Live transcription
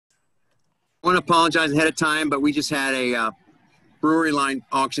want to apologize ahead of time, but we just had a brewery line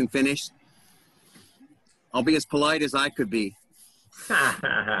auction finished. I'll be as polite as I could be.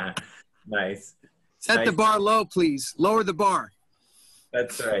 Nice. Set the bar low, please. Lower the bar.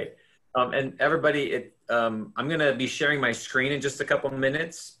 That's right. And everybody, I'm going to be sharing my screen in just a couple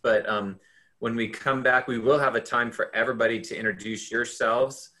minutes, but when we come back, we will have a time for everybody to introduce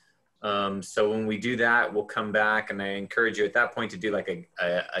yourselves. So when we do that, we'll come back, and I encourage you at that point to do like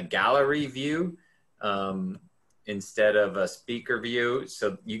a gallery view instead of a speaker view,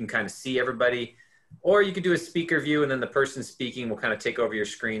 so you can kind of see everybody. Or you could do a speaker view, and then the person speaking will kind of take over your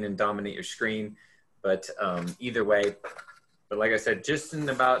screen and dominate your screen. But either way, but like I said, just in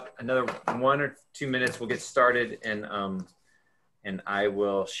about another 1 or 2 minutes, we'll get started, and I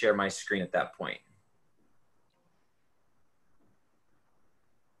will share my screen at that point.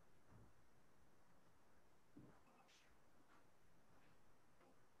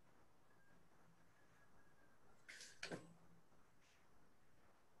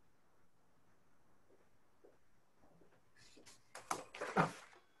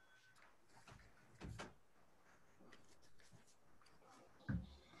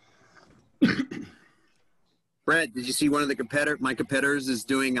 Brett, did you see one of the my competitors is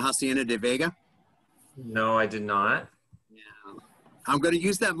doing Hacienda de Vega? No, I did not. Yeah. I'm going to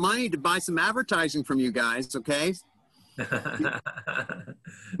use that money to buy some advertising from you guys, okay?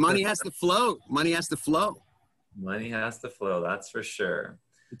 Money has to flow. Money has to flow. Money has to flow, that's for sure.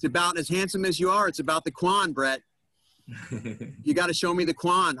 It's about as handsome as you are. It's about the Quan, Brett. You got to show me the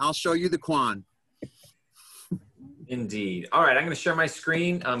Quan. I'll show you the Quan. Indeed. All right, I'm going to share my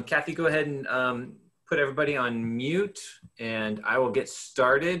screen. Kathy, go ahead and put everybody on mute, and I will get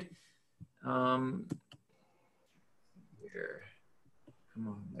started. Here. Come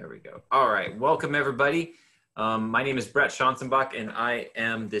on, there we go. All right, welcome everybody. My name is Brett Schanzenbach, and I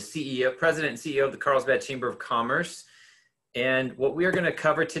am the President and CEO of the Carlsbad Chamber of Commerce. And what we are going to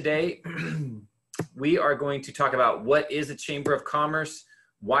cover today, we are going to talk about what is a Chamber of Commerce,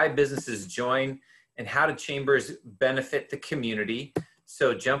 why businesses join, and how do chambers benefit the community.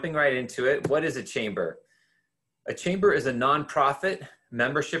 So jumping right into it, what is a chamber? A chamber is a nonprofit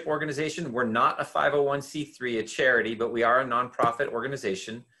membership organization. We're not a 501c3, a charity, but we are a nonprofit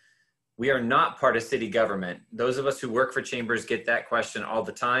organization. We are not part of city government. Those of us who work for chambers get that question all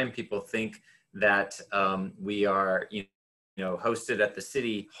the time. People think that we are, hosted at the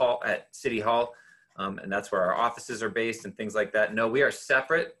City Hall, and that's where our offices are based and things like that. No, we are a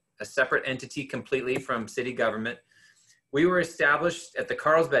separate entity completely from city government. We were established at the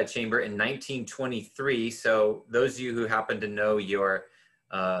Carlsbad Chamber in 1923. So those of you who happen to know your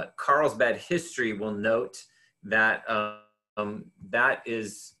Carlsbad history will note that that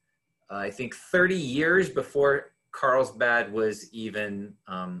is, I think, 30 years before Carlsbad was even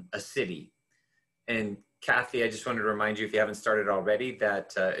a city. And Kathy, I just wanted to remind you, if you haven't started already,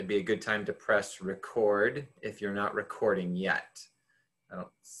 that it'd be a good time to press record if you're not recording yet. I don't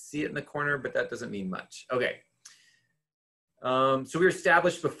see it in the corner, but that doesn't mean much. Okay. So we were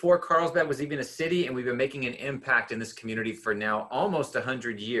established before Carlsbad was even a city, and we've been making an impact in this community for now almost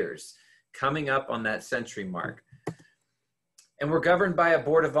 100 years, coming up on that century mark. And we're governed by a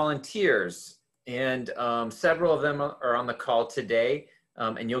board of volunteers, and several of them are on the call today,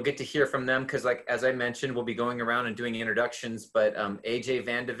 and you'll get to hear from them because, like as I mentioned, we'll be going around and doing introductions, but AJ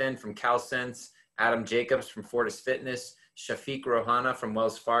Vandeven from CalSense, Adam Jacobs from Fortis Fitness, Shafiq Rohana from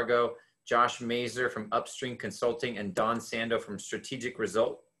Wells Fargo, Josh Mazer from Upstream Consulting, and Don Sando from Strategic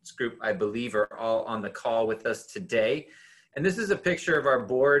Results Group, I believe, are all on the call with us today. And this is a picture of our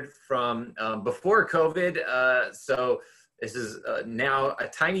board from before COVID. So this is now a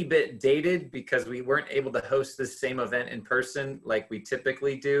tiny bit dated because we weren't able to host this same event in person like we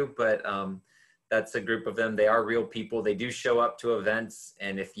typically do, but that's a group of them. They are real people. They do show up to events.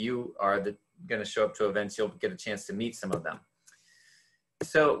 And if you are going to show up to events, you'll get a chance to meet some of them.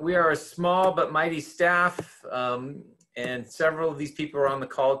 So we are a small but mighty staff, and several of these people are on the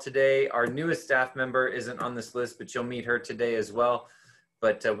call today. Our newest staff member isn't on this list, but you'll meet her today as well.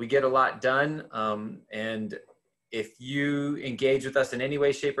 But we get a lot done, and if you engage with us in any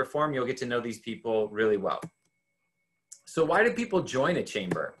way, shape, or form, you'll get to know these people really well. So why do people join a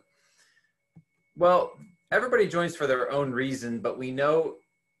chamber? Well, everybody joins for their own reason, but we know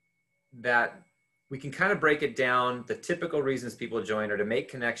that we can kind of break it down. The typical reasons people join are to make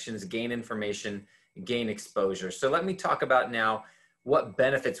connections, gain information, gain exposure. So let me talk about now what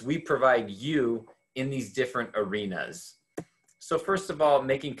benefits we provide you in these different arenas. So first of all,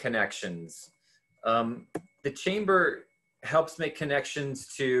 making connections. The chamber helps make connections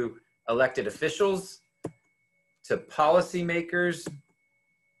to elected officials, to policymakers,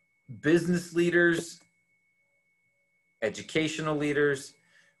 business leaders, educational leaders.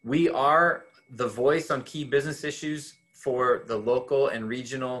 We are the voice on key business issues for the local and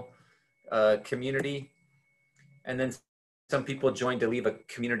regional community. And then some people join to leave a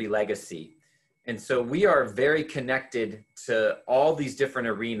community legacy. And so we are very connected to all these different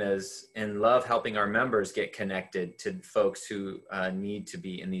arenas and love helping our members get connected to folks who need to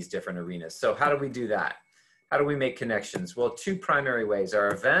be in these different arenas. So how do we do that? How do we make connections? Well, two primary ways: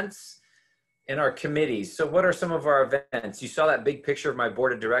 our events and our committees. So what are some of our events? You saw that big picture of my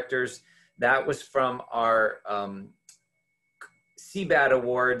board of directors. That was from our CBAT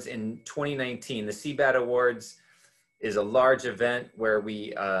Awards in 2019. The CBAT Awards is a large event where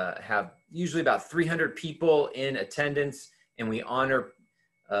we have usually about 300 people in attendance, and we honor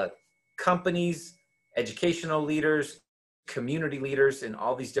companies, educational leaders, community leaders in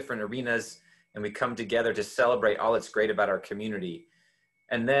all these different arenas, and we come together to celebrate all that's great about our community.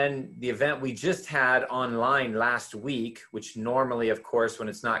 And then the event we just had online last week, which normally, of course, when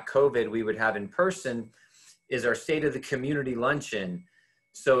it's not COVID, we would have in person, is our State of the Community Luncheon.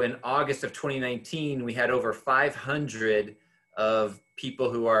 So in August of 2019, we had over 500 of people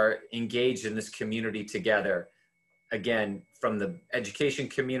who are engaged in this community together. Again, from the education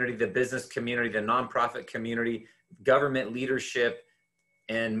community, the business community, the nonprofit community, government leadership,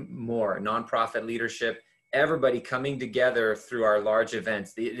 and more, nonprofit leadership, everybody coming together through our large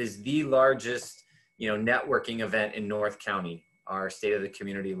events. It is the largest, networking event in North County. Our State of the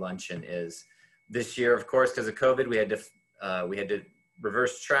Community Luncheon is. This year, of course, because of COVID, we had to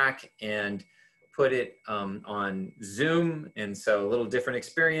reverse track and put it on Zoom. And so a little different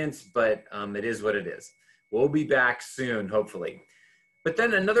experience, but it is what it is. We'll be back soon, hopefully. But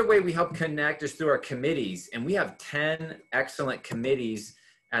then another way we help connect is through our committees. And we have 10 excellent committees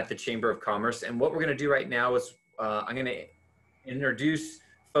at the Chamber of Commerce. And what we're gonna do right now is I'm gonna introduce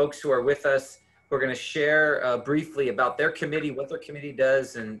folks who are with us. We're gonna share briefly about their committee, what their committee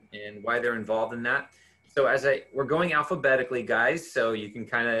does, and why they're involved in that. So we're going alphabetically, guys, so you can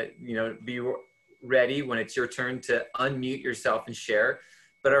kind of, be ready when it's your turn to unmute yourself and share.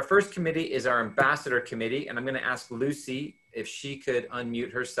 But our first committee is our Ambassador Committee, and I'm gonna ask Lucy if she could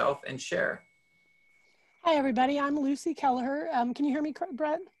unmute herself and share. Hi, everybody. I'm Lucy Kelleher. Can you hear me,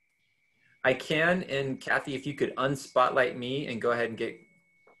 Brett? I can, and Kathy, if you could unspotlight me and go ahead and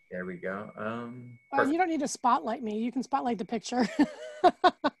there we go. You don't need to spotlight me. You can spotlight the picture.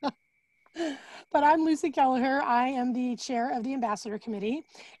 But I'm Lucy Kelleher. I am the chair of the Ambassador Committee.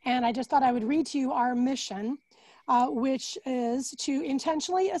 And I just thought I would read to you our mission, which is to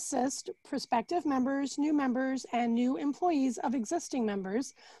intentionally assist prospective members, and new employees of existing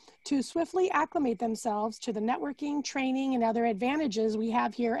members to swiftly acclimate themselves to the networking, training, and other advantages we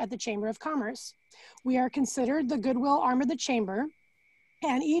have here at the Chamber of Commerce. We are considered the goodwill arm of the Chamber,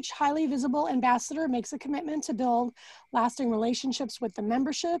 and each highly visible ambassador makes a commitment to build lasting relationships with the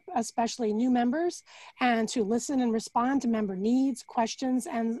membership, especially new members, and to listen and respond to member needs, questions,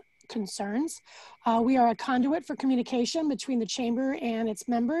 and concerns. We are a conduit for communication between the Chamber and its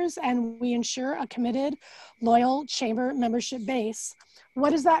members, and we ensure a committed, loyal Chamber membership base.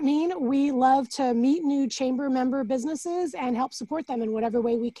 What does that mean? We love to meet new Chamber member businesses and help support them in whatever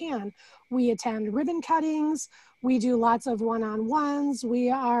way we can. We attend ribbon cuttings. We do lots of one-on-ones. We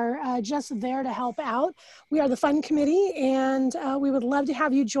are just there to help out. We are the Fun Committee, and we would love to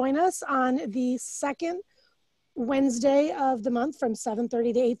have you join us on the second Wednesday of the month from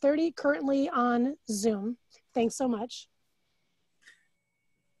 7:30 to 8:30, currently on Zoom. Thanks so much.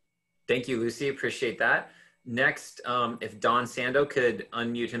 Thank you, Lucy. Appreciate that. Next, if Don Sando could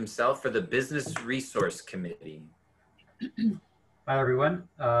unmute himself for the Business Resource Committee. Hi, everyone.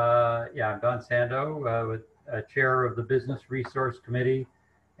 I'm Don Sando, with chair of the Business Resource Committee.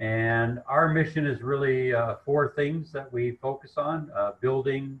 And our mission is really 4 things that we focus on: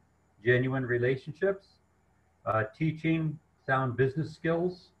 building genuine relationships, teaching sound business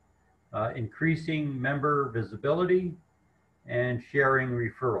skills, increasing member visibility, and sharing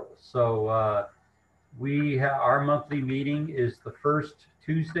referrals. So our monthly meeting is the first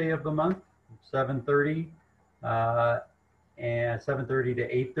Tuesday of the month, 7:30 and 7:30 to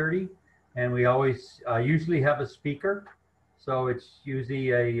 8:30. And we always usually have a speaker. So it's usually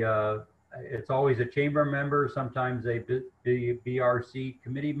it's always a chamber member, sometimes a BRC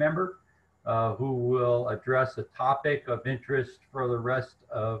committee member, who will address a topic of interest for the rest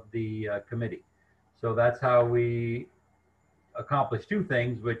of the committee. So that's how we accomplish 2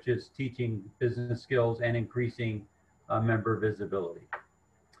 things, which is teaching business skills and increasing member visibility.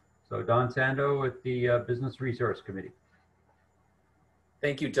 So Don Sando with the Business Resource Committee.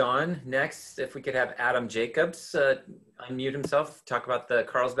 Thank you, Dawn. Next, if we could have Adam Jacobs unmute himself, talk about the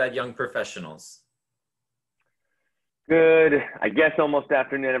Carlsbad Young Professionals. Good, I guess almost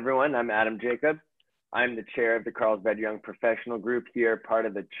afternoon, everyone. I'm Adam Jacobs. I'm the chair of the Carlsbad Young Professional Group here, part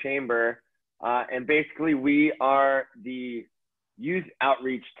of the chamber. And basically we are the youth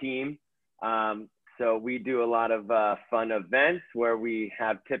outreach team. So we do a lot of fun events where we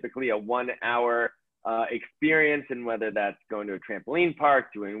have typically a 1 hour experience, and whether that's going to a trampoline park,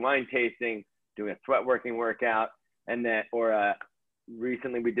 doing wine tasting, doing a sweat working workout, and then, or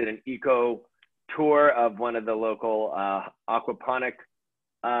recently we did an eco tour of one of the local aquaponic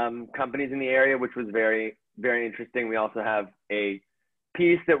companies in the area, which was very, very interesting. We also have a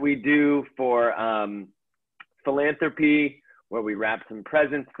piece that we do for philanthropy, where we wrap some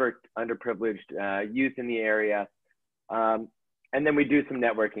presents for underprivileged youth in the area. And then we do some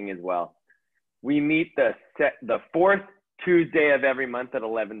networking as well. We meet the fourth Tuesday of every month at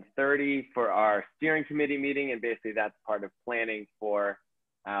 11:30 for our steering committee meeting. And basically that's part of planning for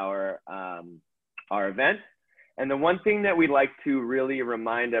our event. And the one thing that we'd like to really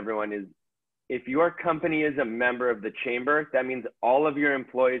remind everyone is, if your company is a member of the chamber, that means all of your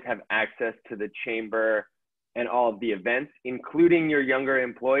employees have access to the chamber and all of the events, including your younger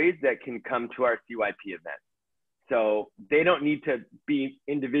employees that can come to our CYP events. So they don't need to be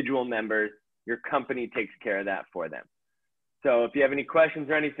individual members. Your company takes care of that for them. So if you have any questions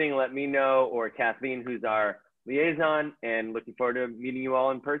or anything, let me know, or Kathleen, who's our liaison, and looking forward to meeting you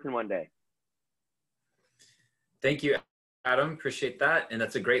all in person one day. Thank you, Adam. Appreciate that. And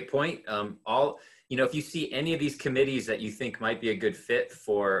that's a great point. If you see any of these committees that you think might be a good fit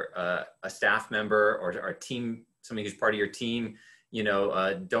for a staff member or a team, somebody who's part of your team,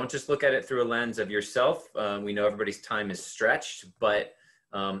 don't just look at it through a lens of yourself. We know everybody's time is stretched, but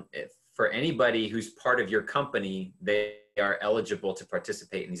for anybody who's part of your company, they are eligible to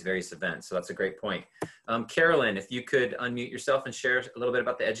participate in these various events. So that's a great point. Carolyn, if you could unmute yourself and share a little bit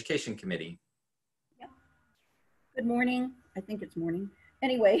about the Education Committee. Yeah. Good morning. I think it's morning.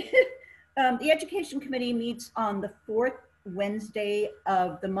 Anyway, the Education Committee meets on the fourth Wednesday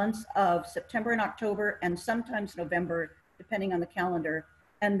of the months of September and October, and sometimes November, depending on the calendar,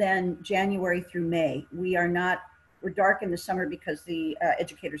 and then January through May. We're dark in the summer because the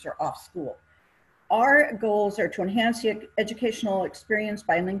educators are off school. Our goals are to enhance the educational experience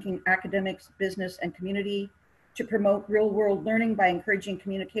by linking academics, business, and community, to promote real-world learning by encouraging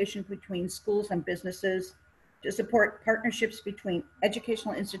communication between schools and businesses, to support partnerships between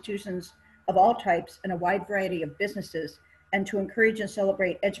educational institutions of all types and a wide variety of businesses, and to encourage and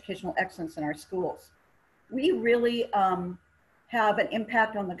celebrate educational excellence in our schools. We really have an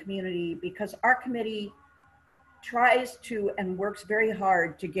impact on the community because our committee tries to and works very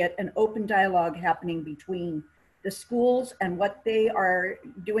hard to get an open dialogue happening between the schools and what they are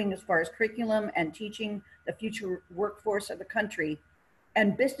doing as far as curriculum and teaching the future workforce of the country,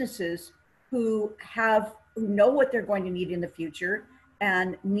 and businesses who know what they're going to need in the future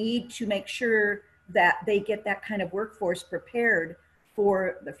and need to make sure that they get that kind of workforce prepared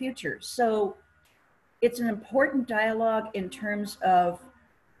for the future. So it's an important dialogue in terms of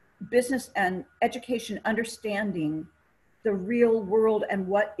business and education understanding the real world and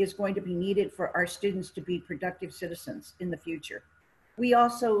what is going to be needed for our students to be productive citizens in the future. We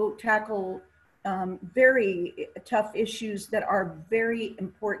also tackle very tough issues that are very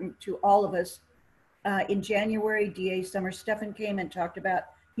important to all of us. In January, DA Summer Stephan came and talked about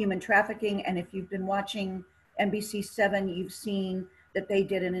human trafficking. And if you've been watching NBC7, you've seen that they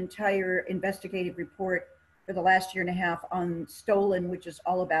did an entire investigative report for the last year and a half on Stolen, which is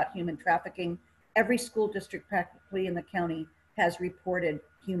all about human trafficking. Every school district practically in the county has reported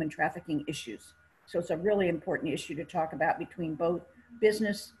human trafficking issues. So it's a really important issue to talk about between both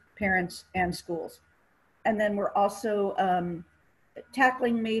business, parents, and schools. And then we're also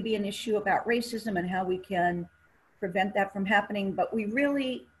tackling maybe an issue about racism and how we can prevent that from happening. But we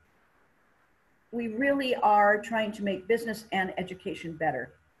really are trying to make business and education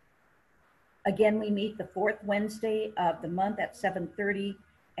better. Again, we meet the fourth Wednesday of the month at 7:30,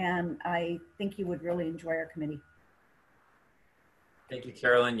 and I think you would really enjoy our committee. Thank you,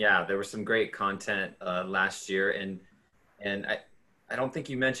 Carolyn. Yeah, there was some great content last year, and I don't think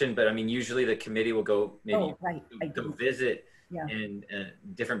you mentioned, but I mean, usually the committee will go maybe go visit in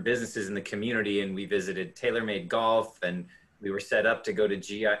different businesses in the community, and we visited TaylorMade Golf, and we were set up to go to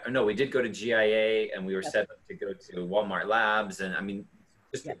we did go to GIA, and we were set up to go to Walmart Labs, and I mean,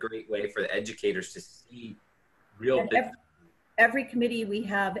 just a great way for the educators to see real business. Every committee, we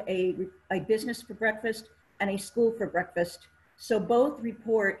have a business for breakfast and a school for breakfast. So both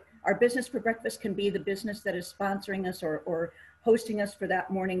report. Our business for breakfast can be the business that is sponsoring us or hosting us for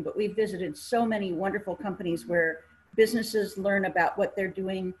that morning, but we visited so many wonderful companies where businesses learn about what they're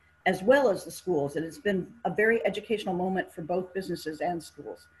doing as well as the schools. And it's been a very educational moment for both businesses and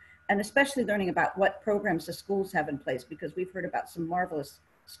schools, and especially learning about what programs the schools have in place, because we've heard about some marvelous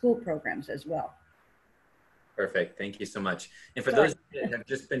school programs as well. Perfect. Thank you so much. And for those that have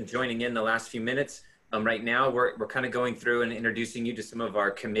just been joining in the last few minutes, right now we're kind of going through and introducing you to some of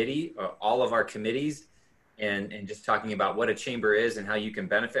our committee, all of our committees, and just talking about what a chamber is and how you can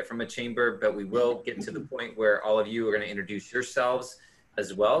benefit from a chamber. But we will get to the point where all of you are going to introduce yourselves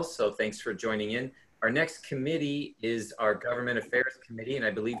as well. So thanks for joining in. Our next committee is our Government Affairs Committee, and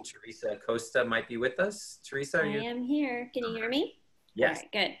I believe Teresa Acosta might be with us. Teresa, I am here. Can you hear me? Yes. All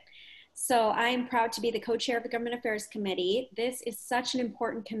right, good. So I'm proud to be the co-chair of the Government Affairs Committee. This is such an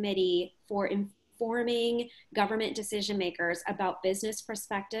important committee for informing government decision makers about business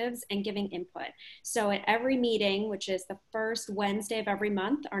perspectives and giving input. So at every meeting, which is the first Wednesday of every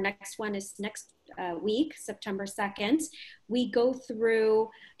month, our next one is next week, September 2nd, we go through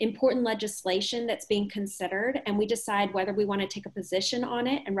important legislation that's being considered, and we decide whether we want to take a position on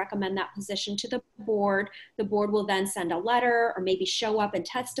it and recommend that position to the board. The board will then send a letter or maybe show up and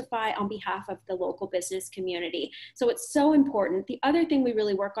testify on behalf of the local business community. So it's so important. The other thing we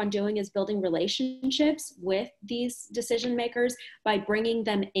really work on doing is building relationships with these decision makers by bringing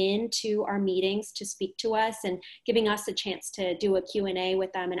them into our meetings to speak to us and giving us a chance to do a Q&A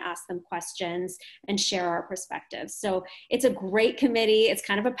with them and ask them questions and share our perspectives. So it's a great committee. It's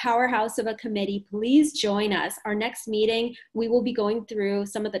kind of a powerhouse of a committee. Please join us. Our next meeting, we will be going through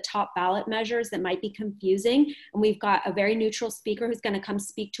some of the top ballot measures that might be confusing. And we've got a very neutral speaker who's going to come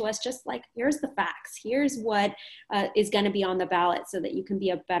speak to us, just like, here's the facts. Here's what is going to be on the ballot so that you can be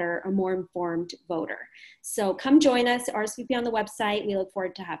a more informed voter. So come join us, RSVP on the website. We look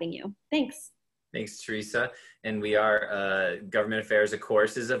forward to having you. Thanks. Thanks, Teresa. And we are, Government Affairs, of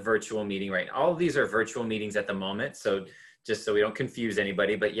course, is a virtual meeting, right? All of these are virtual meetings at the moment. So just so we don't confuse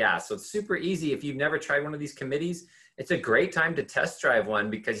anybody, but yeah, so it's super easy. If you've never tried one of these committees, it's a great time to test drive one,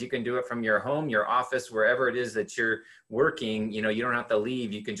 because you can do it from your home, your office, wherever it is that you're working. You know, you don't have to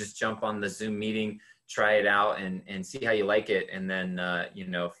leave. You can just jump on the Zoom meeting, try it out, and see how you like it. And then, you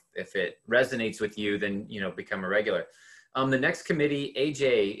know, if it resonates with you, then, you know, become a regular. The next committee,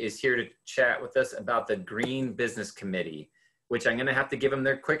 AJ is here to chat with us about the Green Business Committee, which I'm going to have to give them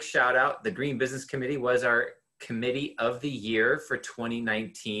their quick shout out. The Green Business Committee was our Committee of the Year for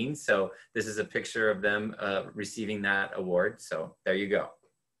 2019. So this is a picture of them receiving that award. So there you go.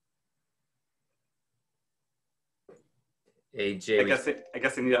 AJ. I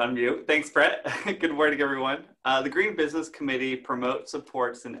guess I need to unmute. Thanks, Brett. Good morning, everyone. The Green Business Committee promotes,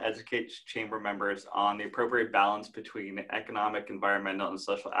 supports, and educates chamber members on the appropriate balance between economic, environmental, and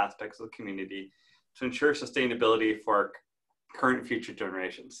social aspects of the community to ensure sustainability for current and future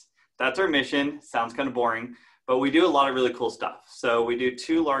generations. That's our mission. Sounds kind of boring, but we do a lot of really cool stuff. So we do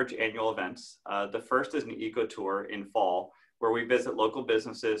 2 large annual events. The first is an eco tour in fall, where we visit local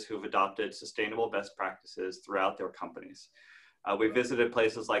businesses who've adopted sustainable best practices throughout their companies. We visited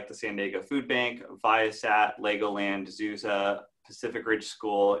places like the San Diego Food Bank, Viasat, Legoland, Zusa, Pacific Ridge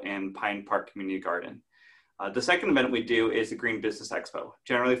School, and Pine Park Community Garden. The second event we do is the Green Business Expo.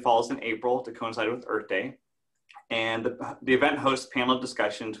 Generally falls in April to coincide with Earth Day. And the event hosts panel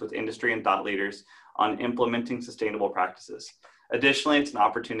discussions with industry and thought leaders on implementing sustainable practices. Additionally, it's an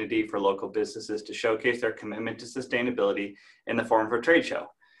opportunity for local businesses to showcase their commitment to sustainability in the form of a trade show.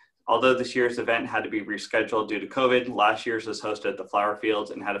 Although this year's event had to be rescheduled due to COVID, last year's was hosted at the Flower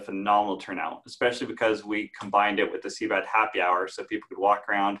Fields and had a phenomenal turnout, especially because we combined it with the CBAD happy hour so people could walk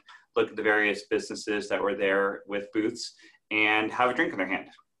around, look at the various businesses that were there with booths, and have a drink in their hand.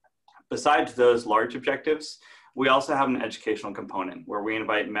 Besides those large objectives, we also have an educational component where we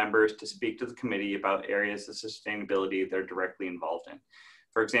invite members to speak to the committee about areas of sustainability they're directly involved in.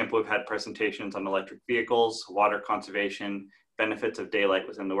 For example, we've had presentations on electric vehicles, water conservation, benefits of daylight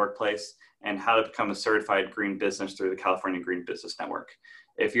within the workplace, and how to become a certified green business through the California Green Business Network.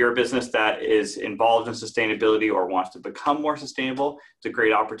 If you're a business that is involved in sustainability or wants to become more sustainable, it's a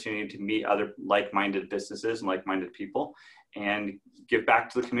great opportunity to meet other like-minded businesses and like-minded people and give back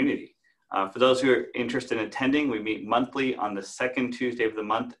to the community. For those who are interested in attending, we meet monthly on the second Tuesday of the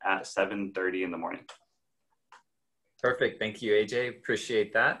month at 7:30 in the morning. Perfect. Thank you, AJ.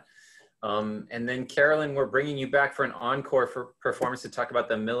 Appreciate that. And then Carolyn, we're bringing you back for an encore performance to talk about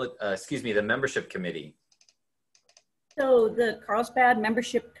the membership committee. So the Carlsbad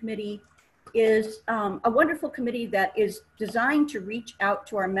Membership Committee is a wonderful committee that is designed to reach out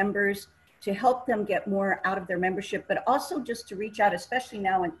to our members to help them get more out of their membership, but also just to reach out, especially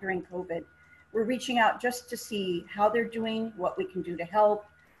now and during COVID, we're reaching out just to see how they're doing, what we can do to help,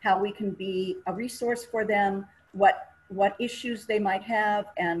 how we can be a resource for them, what issues they might have,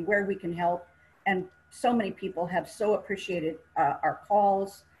 and where we can help. And so many people have so appreciated our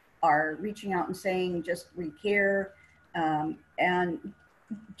calls, our reaching out and saying just we care, and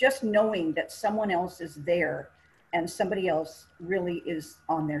just knowing that someone else is there and somebody else really is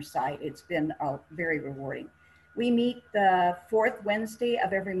on their side. It's been very rewarding. We meet the fourth Wednesday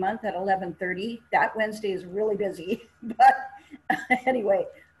of every month at 11:30. That Wednesday is really busy, but anyway,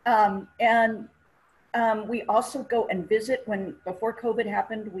 we also go and visit. Before COVID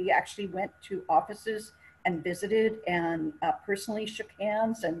happened, we actually went to offices and visited and personally shook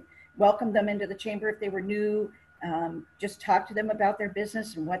hands and welcomed them into the chamber if they were new. Just talk to them about their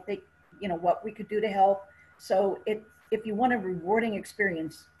business and what we could do to help. So if you want a rewarding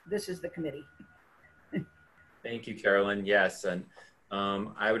experience, this is the committee. Thank you, Carolyn. Yes, and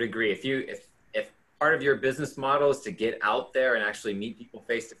I would agree. If part of your business model is to get out there and actually meet people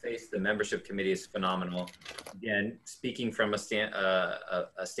face to face, the membership committee is phenomenal. Again, speaking from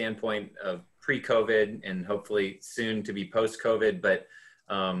a standpoint of pre-COVID and hopefully soon to be post-COVID, but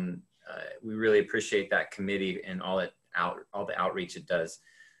we really appreciate that committee and all the outreach it does.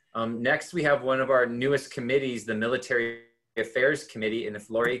 Next, we have one of our newest committees, the Military Affairs Committee, and if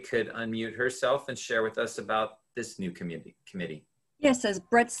Lori could unmute herself and share with us about this new committee. Yes, as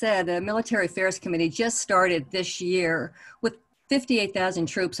Brett said, the Military Affairs Committee just started this year with 58,000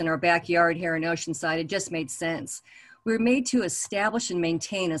 troops in our backyard here in Oceanside. It just made sense. We were made to establish and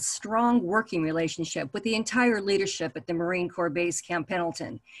maintain a strong working relationship with the entire leadership at the Marine Corps Base Camp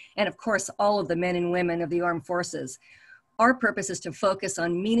Pendleton, and of course, all of the men and women of the armed forces. Our purpose is to focus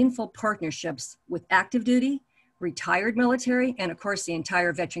on meaningful partnerships with active duty, retired military, and of course, the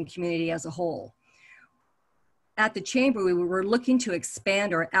entire veteran community as a whole. At the Chamber, we were looking to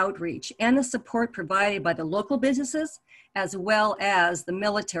expand our outreach and the support provided by the local businesses, as well as the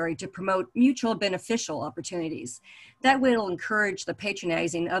military, to promote mutual beneficial opportunities. That will encourage the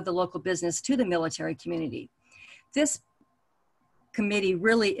patronizing of the local business to the military community. This committee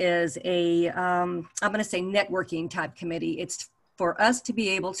really is I'm gonna say networking type committee. It's for us to be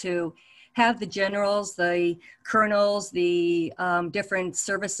able to have the generals, the colonels, the different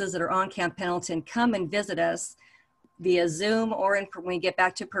services that are on Camp Pendleton come and visit us via Zoom or when we get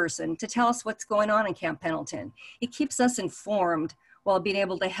back to person to tell us what's going on in Camp Pendleton. It keeps us informed while being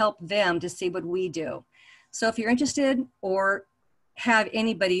able to help them to see what we do. So if you're interested or have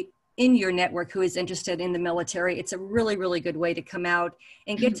anybody in your network who is interested in the military, it's a really, really good way to come out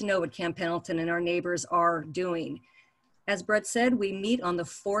and get to know what Camp Pendleton and our neighbors are doing. As Brett said, we meet on the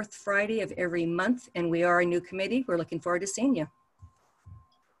fourth Friday of every month, and we are a new committee. We're looking forward to seeing you.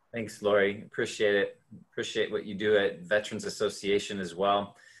 Thanks, Lori. Appreciate it. Appreciate what you do at Veterans Association as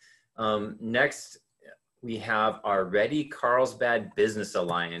well. Next, we have our Ready Carlsbad Business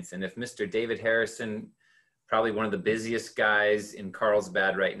Alliance. And if Mr. David Harrison, probably one of the busiest guys in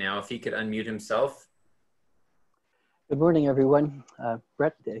Carlsbad right now, if he could unmute himself. Good morning, everyone.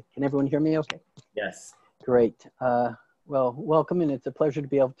 Brett, can everyone hear me okay? Yes. Great. Well, welcome, and it's a pleasure to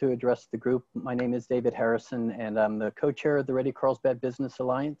be able to address the group. My name is David Harrison, and I'm the co-chair of the Ready Carlsbad Business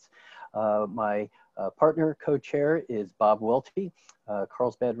Alliance. My partner co-chair is Bob Welty,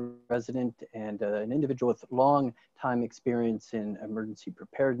 Carlsbad resident and an individual with long time experience in emergency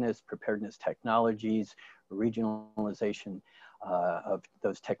preparedness, preparedness technologies, regionalization of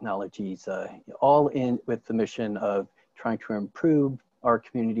those technologies, all in with the mission of trying to improve our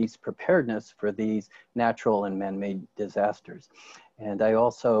community's preparedness for these natural and man-made disasters. And I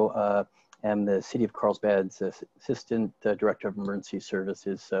also am the City of Carlsbad's Assistant Director of Emergency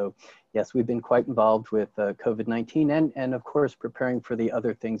Services. So yes, we've been quite involved with COVID-19 and of course preparing for the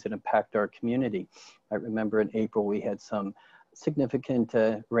other things that impact our community. I remember in April we had some significant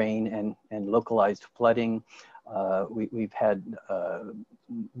rain and localized flooding. We've had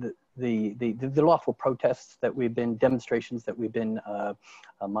the lawful protests that demonstrations that we've been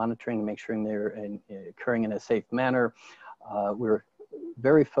monitoring and make sure they're occurring in a safe manner. We're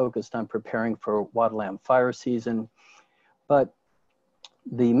very focused on preparing for Waterland fire season, but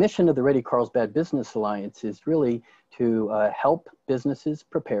the mission of the Ready Carlsbad Business Alliance is really to help businesses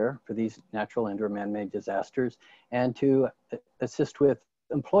prepare for these natural and or man-made disasters and to assist with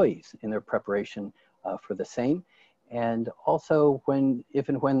employees in their preparation for the same. And also if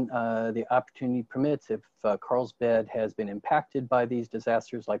and when the opportunity permits, if Carlsbad has been impacted by these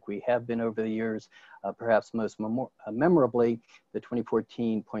disasters like we have been over the years, perhaps most memorably, the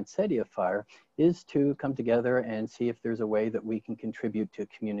 2014 Poinsettia fire, is to come together and see if there's a way that we can contribute to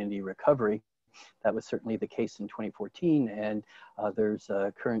community recovery That was certainly the case in 2014, and there's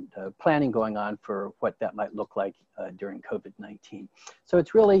current planning going on for what that might look like during COVID-19. So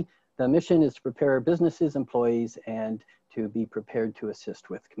it's really, the mission is to prepare businesses, employees, and to be prepared to assist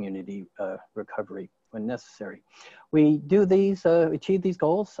with community recovery when necessary. We do these, achieve these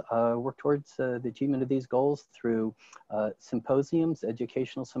goals, work towards the achievement of these goals through symposiums,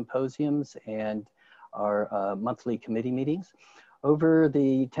 educational symposiums, and our monthly committee meetings. Over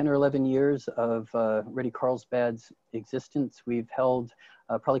the 10 or 11 years of Ready Carlsbad's existence, we've held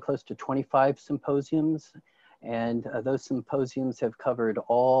probably close to 25 symposiums, and those symposiums have covered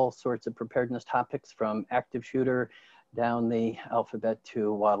all sorts of preparedness topics, from active shooter down the alphabet to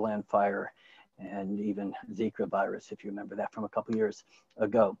wildland fire, and even Zika virus, if you remember that from a couple years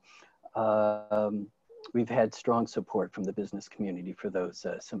ago. We've had strong support from the business community for those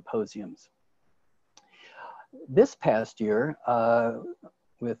symposiums. This past year,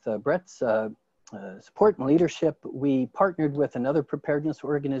 with Brett's support and leadership, we partnered with another preparedness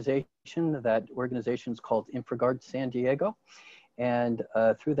organization. That organization is called InfraGard San Diego. And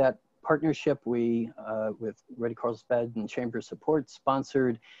through that partnership, we, with Ready Carlsbad and Chamber support,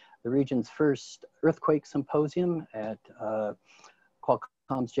 sponsored the region's first earthquake symposium at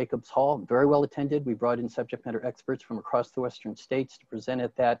Qualcomm's Jacobs Hall. Very well attended. We brought in subject matter experts from across the Western states to present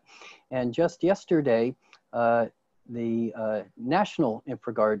at that. And just yesterday, the National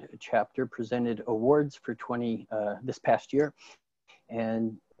InfraGard chapter presented awards for this past year.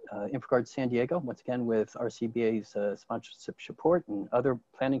 And InfraGard San Diego, once again with RCBA's sponsorship support and other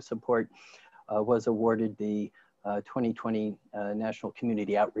planning support, was awarded the 2020 National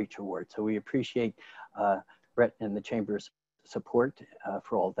Community Outreach Award. So we appreciate Brett and the Chamber's support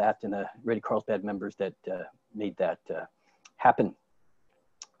for all that, and the Ready Carlsbad members that made that happen.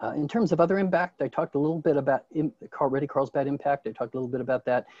 In terms of other impact, I talked a little bit about Ready Carlsbad impact. I talked a little bit about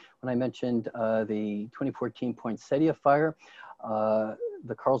that when I mentioned the 2014 Poinsettia fire.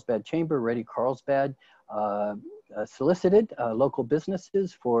 The Carlsbad Chamber, Ready Carlsbad, solicited local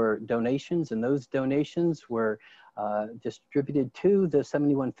businesses for donations, and those donations were distributed to the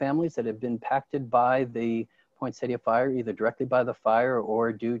 71 families that have been impacted by the Poinsettia fire, either directly by the fire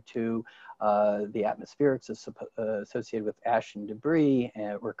or due to the atmospherics associated with ash and debris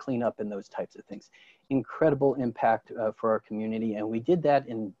or cleanup and those types of things. Incredible impact for our community, and we did that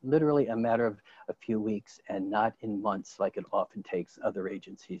in literally a matter of a few weeks and not in months like it often takes other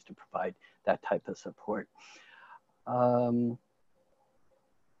agencies to provide that type of support.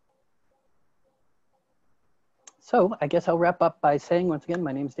 So I guess I'll wrap up by saying, once again,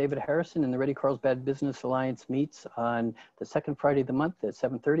 my name is David Harrison, and the Ready Carlsbad Business Alliance meets on the second Friday of the month at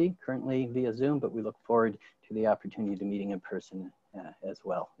 7:30, currently via Zoom, but we look forward to the opportunity to meeting in person as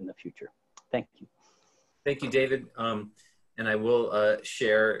well in the future. Thank you. Thank you, David. And I will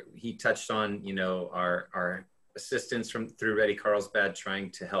share, he touched on, you know, our assistance through Ready Carlsbad trying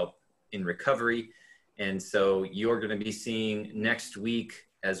to help in recovery. And so you're going to be seeing next week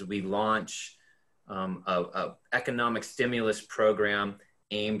as we launch a economic stimulus program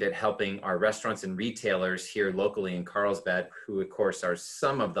aimed at helping our restaurants and retailers here locally in Carlsbad, who of course are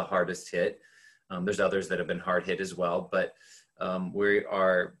some of the hardest hit. There's others that have been hard hit as well, but we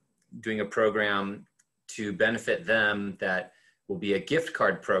are doing a program to benefit them that will be a gift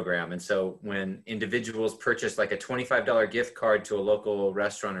card program. And so when individuals purchase like a $25 gift card to a local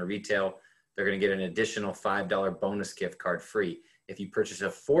restaurant or retail, they're going to get an additional $5 bonus gift card free. If you purchase a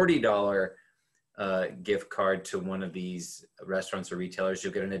 $40 gift card to one of these restaurants or retailers,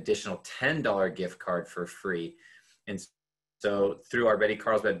 you'll get an additional $10 gift card for free. And so through our Ready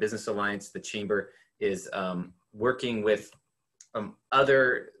Carlsbad Business Alliance, the Chamber is working with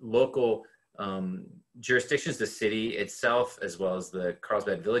other local jurisdictions, the city itself, as well as the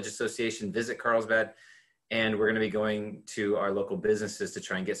Carlsbad Village Association, Visit Carlsbad. And we're going to be going to our local businesses to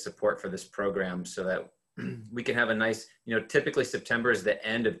try and get support for this program so that we can have a nice, you know, typically September is the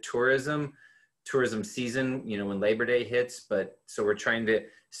end of tourism season, you know, when Labor Day hits. But so we're trying to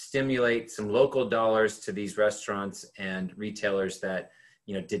stimulate some local dollars to these restaurants and retailers that,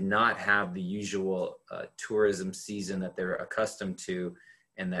 you know, did not have the usual tourism season that they're accustomed to,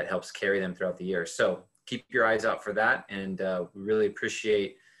 and that helps carry them throughout the year. So keep your eyes out for that. And we really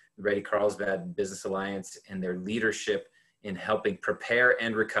appreciate the Ready Carlsbad Business Alliance and their leadership in helping prepare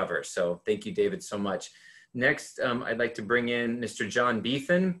and recover. So thank you, David, so much. Next, I'd like to bring in Mr. John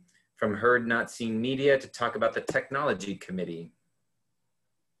Beethan from Heard Not Seen Media to talk about the Technology Committee.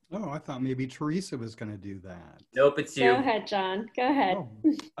 Oh, I thought maybe Teresa was going to do that. Nope, it's you. Go ahead, John. Go ahead.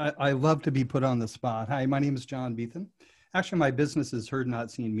 Oh, I love to be put on the spot. Hi, my name is John Beethan. Actually, my business is Heard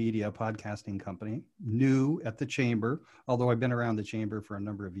Not Seen Media, a podcasting company, new at the Chamber, although I've been around the Chamber for a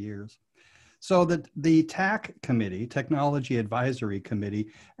number of years. So that the TAC committee, Technology Advisory Committee,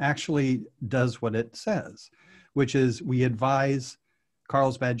 actually does what it says, which is we advise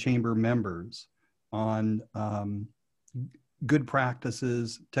Carlsbad Chamber members on good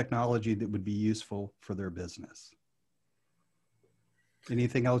practices, technology that would be useful for their business.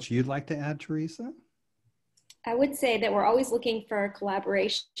 Anything else you'd like to add, Teresa? I would say that we're always looking for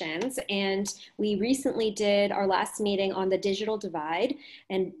collaborations, and we recently did our last meeting on the digital divide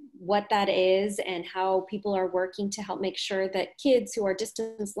and what that is and how people are working to help make sure that kids who are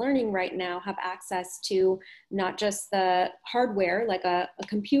distance learning right now have access to not just the hardware like a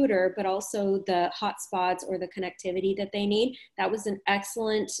computer, but also the hotspots or the connectivity that they need. That was an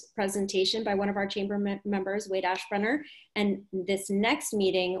excellent presentation by one of our chamber members, Wade Ashbrenner. And this next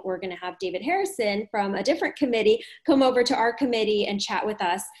meeting, we're going to have David Harrison from a different committee come over to our committee and chat with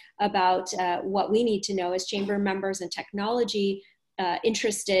us about what we need to know as chamber members and technology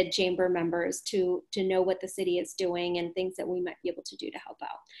interested chamber members to know what the city is doing and things that we might be able to do to help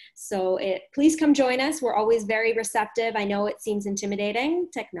out. So please come join us. We're always very receptive. I know it seems intimidating.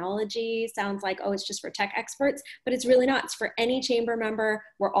 Technology sounds like, oh, it's just for tech experts, but it's really not. It's for any chamber member.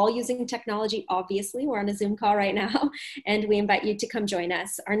 We're all using technology, obviously. We're on a Zoom call right now, and we invite you to come join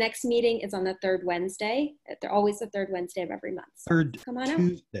us. Our next meeting is on the third Wednesday. They're always the third Wednesday of every month. So Third come on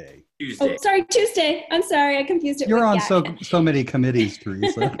Tuesday. out. Tuesday. Oh, sorry, Tuesday. I'm sorry, I confused it. You're on yeah. so many committees,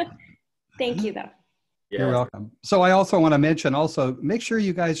 Teresa. Thank you, though. You're welcome. So I also want to mention, make sure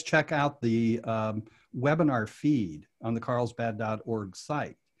you guys check out the webinar feed on the carlsbad.org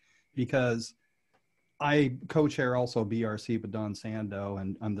site, because I co-chair also BRC with Don Sando,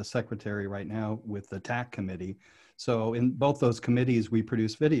 and I'm the secretary right now with the TAC committee. So in both those committees, we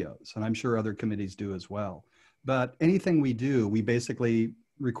produce videos, and I'm sure other committees do as well. But anything we do, we basically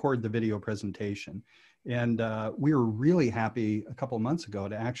record the video presentation. And we were really happy a couple of months ago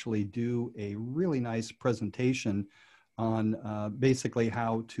to actually do a really nice presentation on basically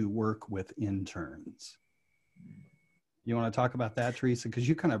how to work with interns. You want to talk about that, Teresa? Because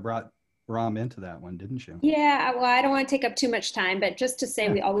you kind of brought Ram into that one, didn't you? Yeah, well, I don't want to take up too much time, but just to say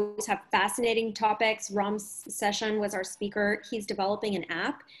we always have fascinating topics. Ram's session was our speaker. He's developing an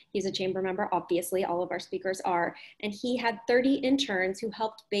app. He's a chamber member, obviously, all of our speakers are. And he had 30 interns who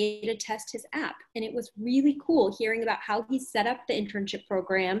helped beta test his app. And it was really cool hearing about how he set up the internship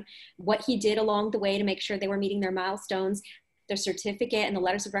program, what he did along the way to make sure they were meeting their milestones, their certificate and the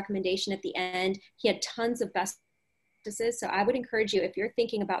letters of recommendation at the end. He had tons of best practices. So I would encourage you, if you're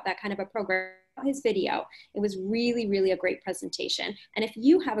thinking about that kind of a program, his video. It was really, really a great presentation. And if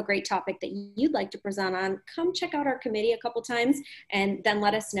you have a great topic that you'd like to present on, come check out our committee a couple times and then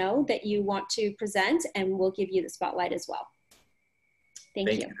let us know that you want to present, and we'll give you the spotlight as well.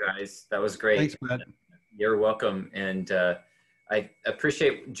 Thank you. Guys. That was great. Thanks, Brett. You're welcome. And I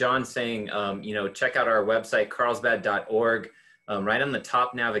appreciate John saying, check out our website, carlsbad.org. Right on the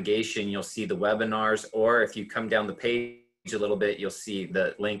top navigation, you'll see the webinars, or if you come down the page a little bit, you'll see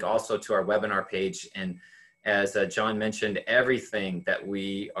the link also to our webinar page. And as John mentioned, everything that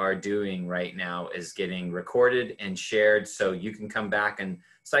we are doing right now is getting recorded and shared, so you can come back and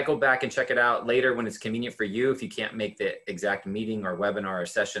cycle back and check it out later when it's convenient for you if you can't make the exact meeting or webinar or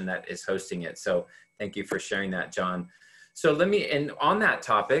session that is hosting it. So thank you for sharing that, John. So and on that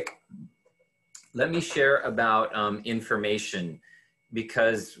topic, let me share about information,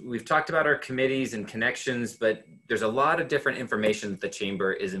 because we've talked about our committees and connections, but there's a lot of different information that the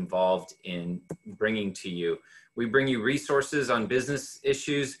Chamber is involved in bringing to you. We bring you resources on business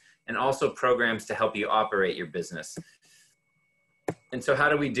issues and also programs to help you operate your business. And so how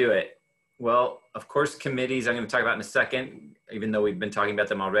do we do it? Well, of course, committees I'm going to talk about in a second, even though we've been talking about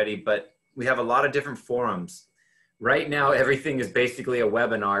them already, but we have a lot of different forums. Right now, everything is basically a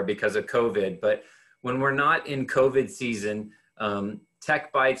webinar because of COVID, but when we're not in COVID season,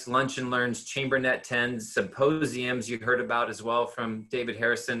 Tech Bites, Lunch and Learns, ChamberNet 10s, symposiums you heard about as well from David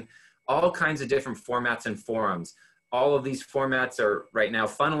Harrison, all kinds of different formats and forums. All of these formats are right now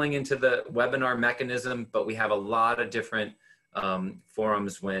funneling into the webinar mechanism, but we have a lot of different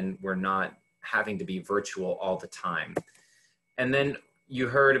forums when we're not having to be virtual all the time. And then you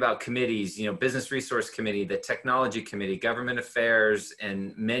heard about committees, Business Resource Committee, the Technology Committee, Government Affairs,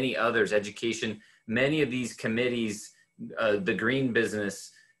 and many others, Education. Many of these committees, the Green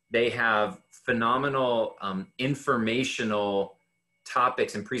Business, they have phenomenal informational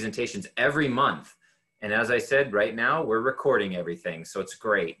topics and presentations every month. And as I said, right now we're recording everything, so it's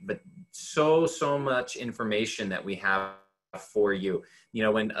great. But so much information that we have for you.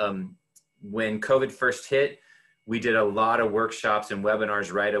 When COVID first hit, we did a lot of workshops and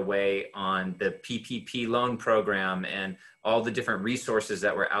webinars right away on the PPP loan program and all the different resources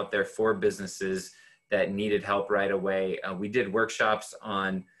that were out there for businesses that needed help right away. We did workshops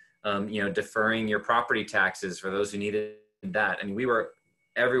on, deferring your property taxes for those who needed that. I mean, we were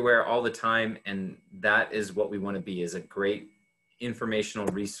everywhere all the time, and that is what we want to be, is a great informational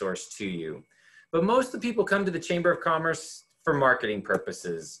resource to you. But most of the people come to the Chamber of Commerce for marketing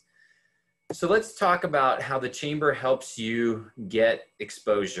purposes. So let's talk about how the Chamber helps you get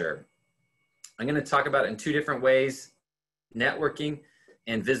exposure. I'm going to talk about it in two different ways: networking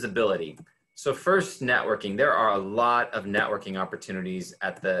and visibility. So first, networking. There are a lot of networking opportunities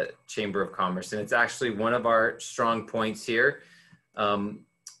at the Chamber of Commerce, and it's actually one of our strong points here.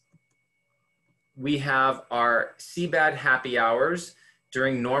 We have our CBAD happy hours.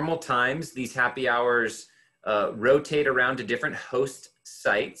 During normal times, these happy hours rotate around to different host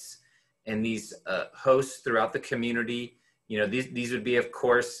sites, and these hosts throughout the community, these would be, of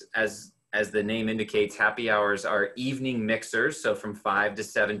course, as the name indicates, happy hours are evening mixers, so from 5 to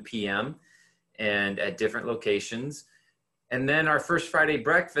 7 p.m. and at different locations. And then our First Friday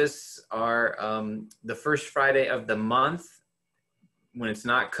breakfasts are the first Friday of the month. When it's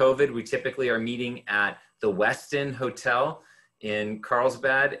not COVID, we typically are meeting at the Westin Hotel in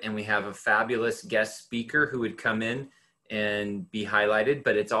Carlsbad, and we have a fabulous guest speaker who would come in and be highlighted.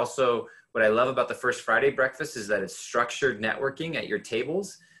 But it's also, what I love about the First Friday breakfast is that it's structured networking at your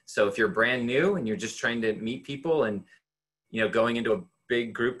tables. So if you're brand new and you're just trying to meet people, and going into a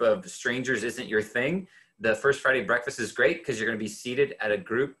big group of strangers isn't your thing, the First Friday breakfast is great, because you're going to be seated at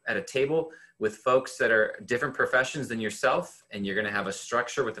a table with folks that are different professions than yourself, and you're going to have a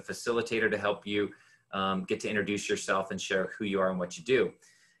structure with a facilitator to help you get to introduce yourself and share who you are and what you do.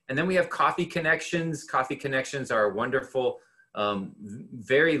 And then we have coffee connections. Coffee connections are a wonderful,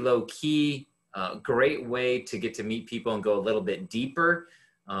 very low key, great way to get to meet people and go a little bit deeper.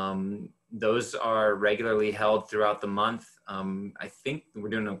 Those are regularly held throughout the month. I think we're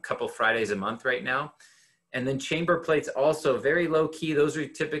doing a couple Fridays a month right now. And then chamber plates, also very low key. Those are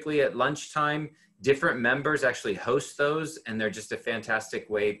typically at lunchtime. Different members actually host those, and they're just a fantastic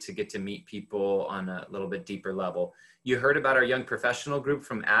way to get to meet people on a little bit deeper level. You heard about our young professional group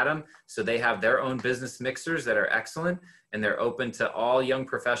from Adam. So they have their own business mixers that are excellent, and they're open to all young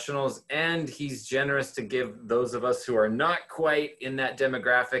professionals. And he's generous to give those of us who are not quite in that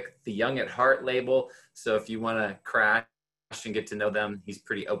demographic the Young at Heart label. So if you want to crash and get to know them, he's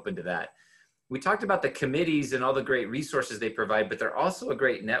pretty open to that. We talked about the committees and all the great resources they provide, but they're also a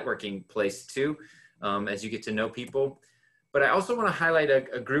great networking place too, as you get to know people. But I also want to highlight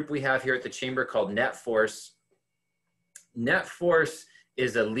a group we have here at the Chamber called NetForce. NetForce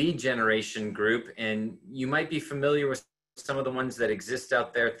is a lead generation group, and you might be familiar with some of the ones that exist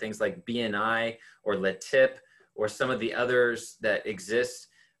out there, things like BNI or LeTip or some of the others that exist.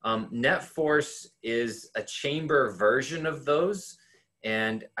 NetForce is a chamber version of those.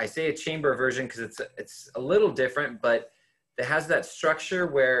 And I say a chamber version because it's a little different, but it has that structure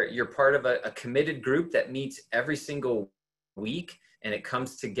where you're part of a committed group that meets every single week, and it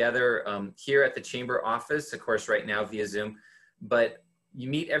comes together here at the chamber office, of course, right now via Zoom. But you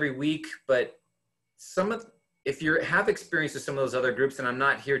meet every week. But if you have experience with some of those other groups, and I'm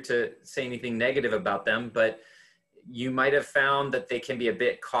not here to say anything negative about them, but you might have found that they can be a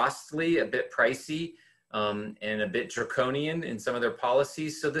bit costly, a bit pricey, and a bit draconian in some of their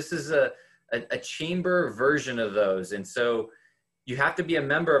policies. So this is a chamber version of those. And so you have to be a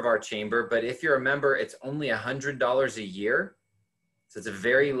member of our chamber, but if you're a member, it's only $100 a year. So it's a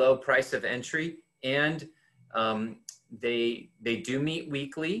very low price of entry. And they do meet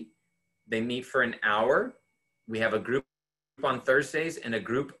weekly. They meet for an hour. We have a group on Thursdays and a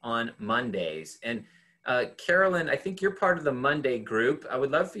group on Mondays. And Carolyn, I think you're part of the Monday group. I would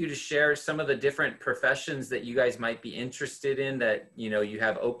love for you to share some of the different professions that you guys might be interested in that you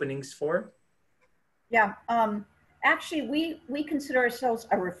have openings for. Yeah, actually we consider ourselves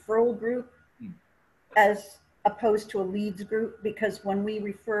a referral group as opposed to a leads group, because when we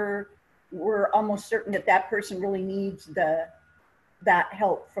refer, we're almost certain that that person really needs that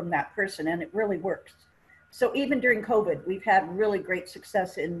help from that person, and it really works. So even during COVID, we've had really great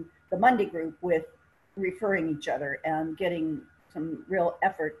success in the Monday group with referring each other and getting some real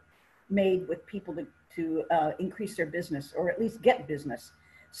effort made with people to increase their business, or at least get business.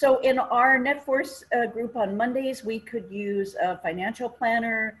 So in our NetForce group on Mondays, we could use a financial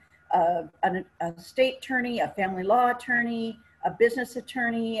planner, a state attorney, a family law attorney, a business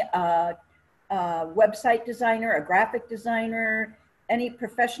attorney, a website designer, a graphic designer, any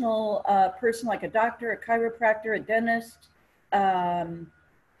professional person like a doctor, a chiropractor, a dentist,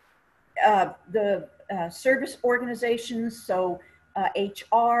 the service organizations. So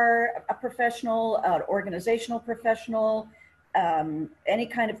HR professional, organizational professional, any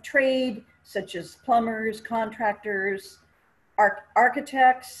kind of trade, such as plumbers, contractors,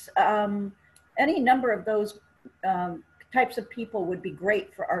 architects, any number of those types of people would be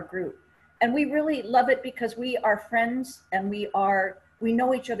great for our group. And we really love it because we are friends and we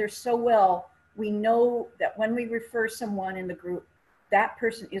know each other so well. We know that when we refer someone in the group, that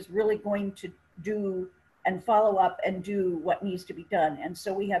person is really going to do and follow up and do what needs to be done. And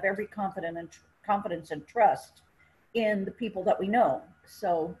so we have every confidence and trust in the people that we know.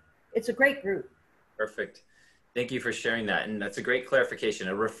 So it's a great group. Perfect. Thank you for sharing that. And that's a great clarification,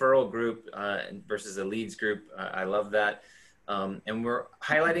 a referral group versus a leads group. I love that. And we're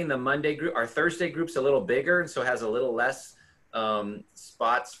highlighting the Monday group. Our Thursday group's a little bigger, so has a little less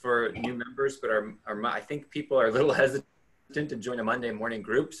spots for new members, but I think people are a little hesitant to join a Monday morning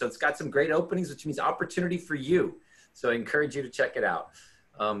group. So it's got some great openings, which means opportunity for you. So I encourage you to check it out.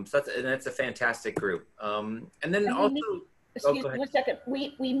 So that's a fantastic group. And then also, excuse me 1 second.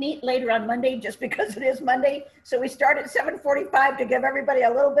 We meet later on Monday just because it is Monday. So we start at 7:45 to give everybody a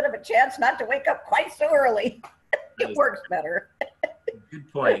little bit of a chance not to wake up quite so early. It works better.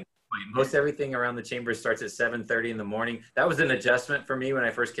 Good point. Most everything around the chamber starts at 7:30 in the morning. That was an adjustment for me when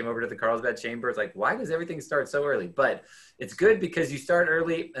I first came over to the Carlsbad Chamber. It's like, why does everything start so early? But it's good because you start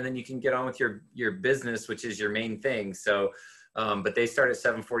early and then you can get on with your business, which is your main thing. So, but they start at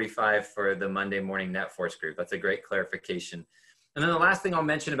 7:45 for the Monday morning NetForce group. That's a great clarification. And then the last thing I'll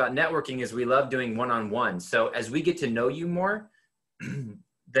mention about networking is we love doing one-on-one. So as we get to know you more,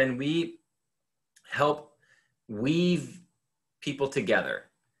 then we help weave people together.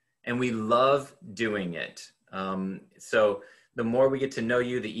 And we love doing it. So the more we get to know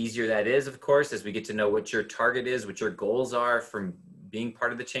you, the easier that is, of course, as we get to know what your target is, what your goals are from being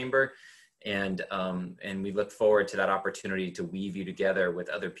part of the chamber. And we look forward to that opportunity to weave you together with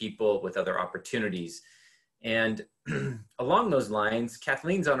other people, with other opportunities. And along those lines,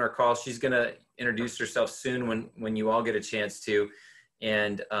 Kathleen's on our call. She's gonna introduce herself soon when you all get a chance to.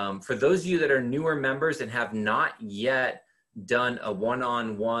 And for those of you that are newer members and have not yet done a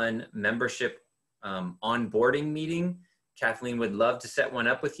one-on-one membership onboarding meeting, Kathleen would love to set one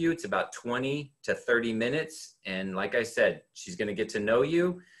up with you. It's about 20 to 30 minutes. And like I said, she's going to get to know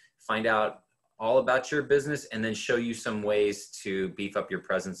you, find out all about your business, and then show you some ways to beef up your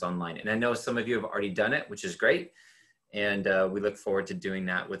presence online. And I know some of you have already done it, which is great. And we look forward to doing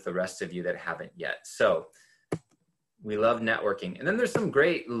that with the rest of you that haven't yet. So we love networking. And then there's some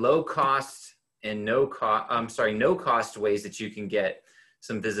great low cost and no cost ways that you can get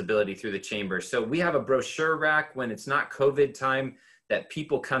some visibility through the chamber. So we have a brochure rack when it's not COVID time that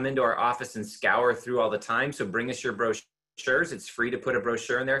people come into our office and scour through all the time. So bring us your brochures. It's free to put a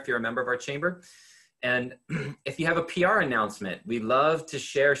brochure in there if you're a member of our chamber. And if you have a PR announcement, we love to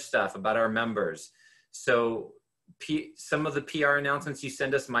share stuff about our members. So some of the PR announcements you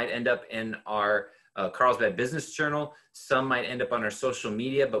send us might end up in our Carlsbad Business Journal. Some might end up on our social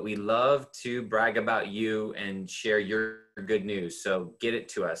media, but we love to brag about you and share your good news. So get it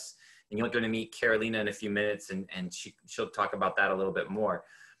to us. And you're going to meet Carolina in a few minutes, and she'll talk about that a little bit more.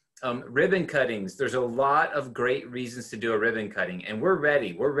 Ribbon cuttings. There's a lot of great reasons to do a ribbon cutting, and we're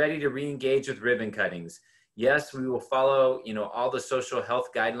ready. We're ready to re-engage with ribbon cuttings. Yes, we will follow, all the social health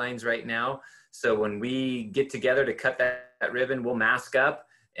guidelines right now. So when we get together to cut that ribbon, we'll mask up.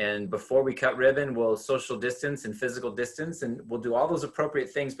 And before we cut ribbon, we'll social distance and physical distance, and we'll do all those appropriate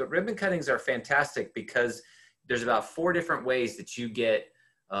things. But ribbon cuttings are fantastic because there's about 4 different ways that you get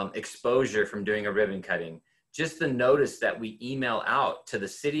exposure from doing a ribbon cutting. Just the notice that we email out to the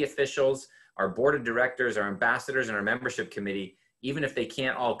city officials, our board of directors, our ambassadors, and our membership committee, even if they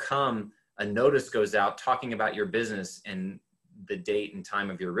can't all come, a notice goes out talking about your business and the date and time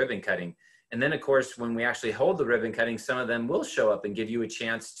of your ribbon cutting. And then, of course, when we actually hold the ribbon cutting, some of them will show up and give you a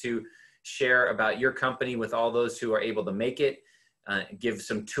chance to share about your company with all those who are able to make it, give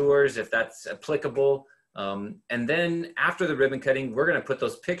some tours if that's applicable. And then after the ribbon cutting, we're going to put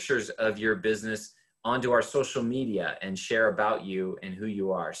those pictures of your business onto our social media and share about you and who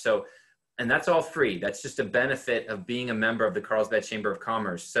you are. So, and that's all free. That's just a benefit of being a member of the Carlsbad Chamber of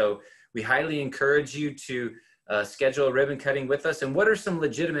Commerce. So we highly encourage you to schedule a ribbon cutting with us. And what are some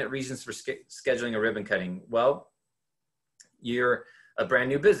legitimate reasons for scheduling a ribbon cutting? Well, you're a brand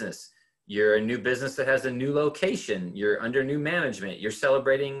new business. You're a new business that has a new location. You're under new management. You're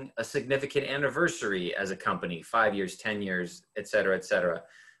celebrating a significant anniversary as a company, 5 years, 10 years, et cetera, et cetera.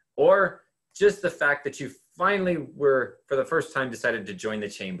 Or just the fact that you finally were, for the first time, decided to join the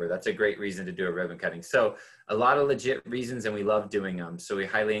chamber. That's a great reason to do a ribbon cutting. So a lot of legit reasons, and we love doing them. So we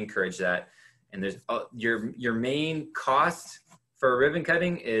highly encourage that. And there's your main cost for a ribbon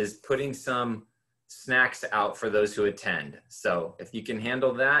cutting is putting some snacks out for those who attend. So if you can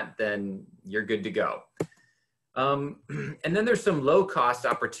handle that, then you're good to go. And then there's some low cost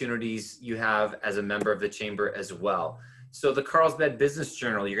opportunities you have as a member of the chamber as well. So the Carlsbad Business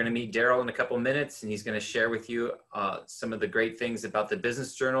Journal, you're going to meet Daryl in a couple minutes, and he's going to share with you some of the great things about the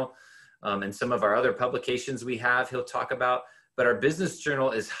Business Journal and some of our other publications we have he'll talk about. But our Business Journal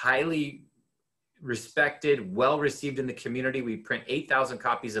is highly respected, well received in the community. We print 8,000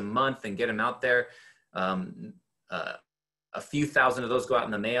 copies a month and get them out there. A few thousand of those go out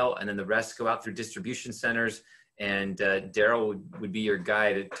in the mail, and then the rest go out through distribution centers. And Daryl would be your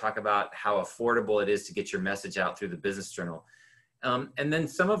guy to talk about how affordable it is to get your message out through the Business Journal. And then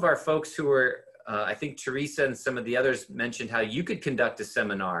some of our folks who were, I think Teresa and some of the others mentioned how you could conduct a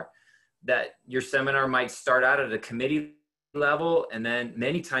seminar, that your seminar might start out at a committee level, and then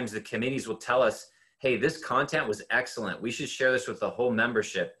many times the committees will tell us, hey, this content was excellent. We should share this with the whole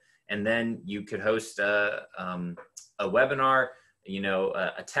membership. And then you could host a webinar, you know,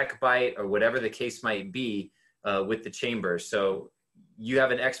 a tech bite, or whatever the case might be with the chamber. So you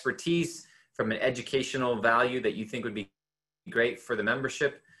have an expertise from an educational value that you think would be great for the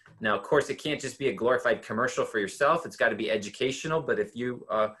membership. Now, of course, it can't just be a glorified commercial for yourself. It's got to be educational. But if you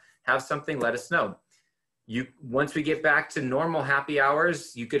have something, let us know. Once we get back to normal happy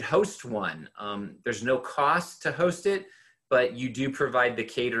hours, you could host one. There's no cost to host it, but you do provide the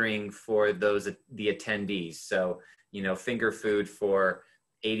catering for the attendees. So, you know, finger food for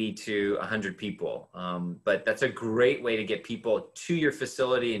 80 to 100 people. But that's a great way to get people to your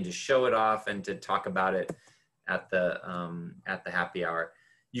facility and to show it off and to talk about it at the happy hour.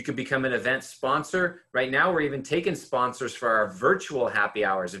 You could become an event sponsor. Right now, we're even taking sponsors for our virtual happy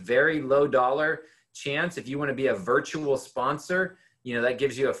hours, a very low dollar chance. If you want to be a virtual sponsor, you know, that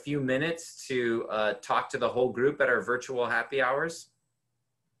gives you a few minutes to talk to the whole group at our virtual happy hours.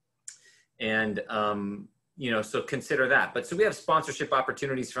 And, you know, so consider that. But so we have sponsorship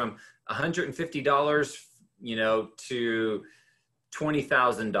opportunities from $150, you know, to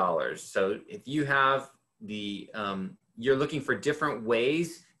 $20,000. So if you have you're looking for different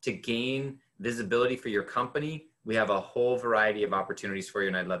ways to gain visibility for your company, we have a whole variety of opportunities for you,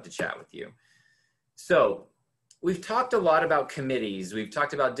 and I'd love to chat with you. So we've talked a lot about committees. We've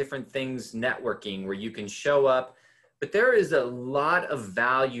talked about different things, networking, where you can show up, but there is a lot of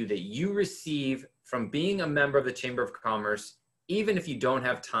value that you receive from being a member of the Chamber of Commerce, even if you don't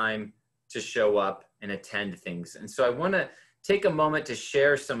have time to show up and attend things. And so I want to take a moment to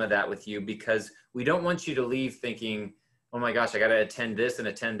share some of that with you, because we don't want you to leave thinking, oh my gosh, I got to attend this and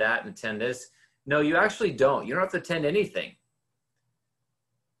attend that and attend this. No, you actually don't. You don't have to attend anything.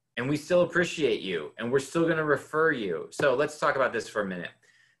 And we still appreciate you, and we're still going to refer you. So let's talk about this for a minute.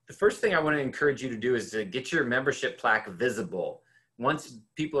 The first thing I want to encourage you to do is to get your membership plaque visible. Once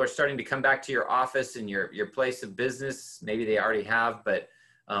people are starting to come back to your office and your place of business, maybe they already have, but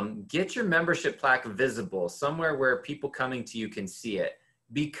get your membership plaque visible somewhere where people coming to you can see it.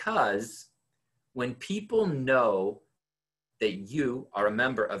 Because when people know that you are a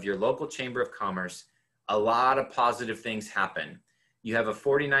member of your local Chamber of Commerce, a lot of positive things happen. You have a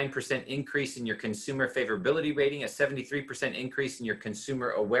 49% increase in your consumer favorability rating, a 73% increase in your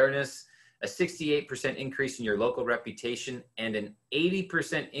consumer awareness, a 68% increase in your local reputation, and an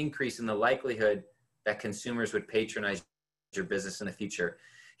 80% increase in the likelihood that consumers would patronize your business in the future.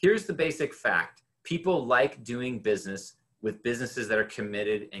 Here's the basic fact. People like doing business with businesses that are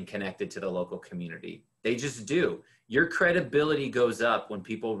committed and connected to the local community. They just do. Your credibility goes up when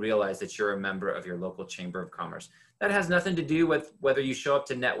people realize that you're a member of your local Chamber of Commerce. That has nothing to do with whether you show up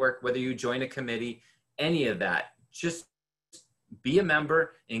to network, whether you join a committee, any of that. Just be a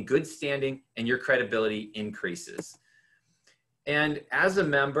member in good standing and your credibility increases. And as a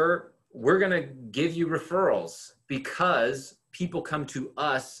member, we're going to give you referrals because people come to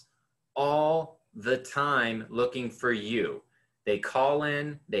us all the time looking for you. They call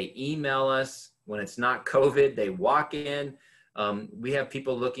in, they email us. When it's not COVID, they walk in. We have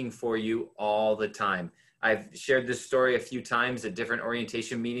people looking for you all the time. I've shared this story a few times at different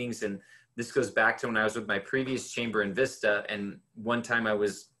orientation meetings, and this goes back to when I was with my previous chamber in Vista. And one time it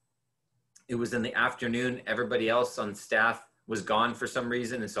was in the afternoon, everybody else on staff was gone for some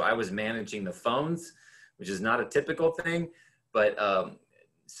reason. And so I was managing the phones, which is not a typical thing, but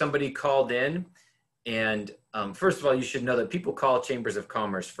somebody called in. And first of all, you should know that people call Chambers of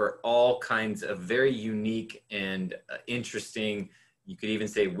Commerce for all kinds of very unique and interesting, you could even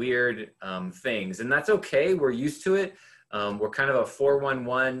say weird things. And that's okay. We're used to it. We're kind of a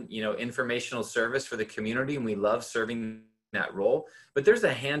 411, you know, informational service for the community, and we love serving that role. But there's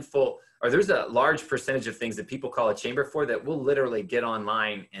a handful, or there's a large percentage of things that people call a chamber for that we'll literally get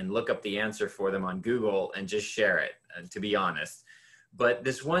online and look up the answer for them on Google and just share it, to be honest. But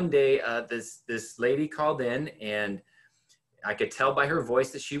this one day, this lady called in, and I could tell by her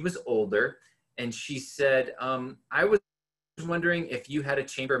voice that she was older. And she said, I was wondering if you had a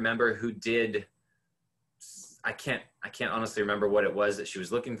chamber member who did, I can't honestly remember what it was that she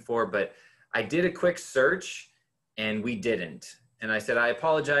was looking for, but I did a quick search and we didn't. And I said, I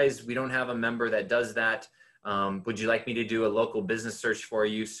apologize, we don't have a member that does that. Would you like me to do a local business search for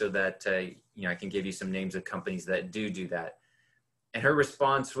you so that I can give you some names of companies that do that? And her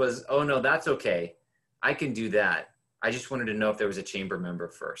response was, oh no, that's okay. I can do that. I just wanted to know if there was a chamber member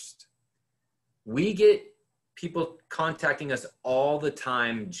first. We get people contacting us all the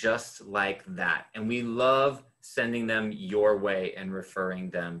time just like that. And we love sending them your way and referring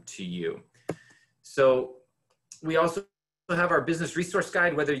them to you. So we also have our business resource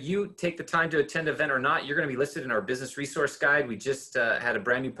guide. Whether you take the time to attend an event or not, you're going to be listed in our business resource guide. We just had a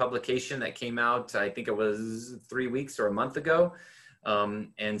brand new publication that came out, I think it was 3 weeks or a month ago.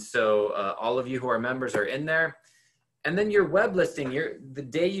 And so all of you who are members are in there. And then your web listing, the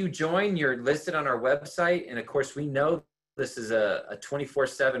day you join, you're listed on our website. And of course, we know this is a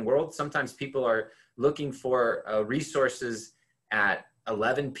 24/7 world. Sometimes people are looking for resources at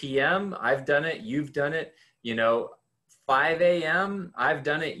 11 p.m. I've done it, you've done it, 5 a.m. I've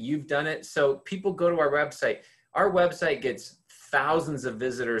done it, you've done it. So people go to our website. Our website gets thousands of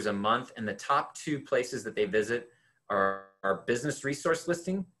visitors a month, and the top 2 places that they visit are our business resource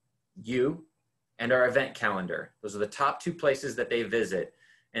listing, and our event calendar. Those are the top 2 places that they visit.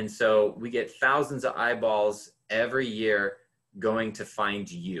 And so we get thousands of eyeballs every year going to find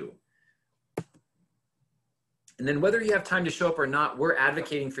you. And then whether you have time to show up or not, we're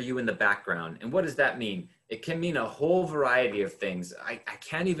advocating for you in the background. And what does that mean? It can mean a whole variety of things. I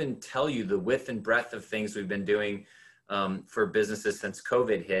can't even tell you the width and breadth of things we've been doing for businesses since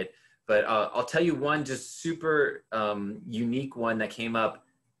COVID hit. But I'll tell you one just super unique one that came up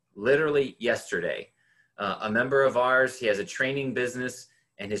literally yesterday. A member of ours, he has a training business,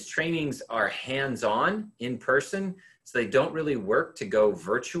 and his trainings are hands-on, in person, so they don't really work to go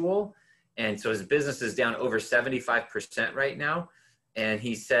virtual. And so his business is down over 75% right now. And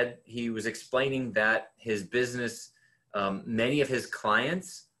he said, he was explaining that his business, many of his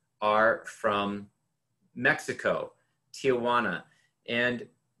clients are from Mexico, Tijuana. And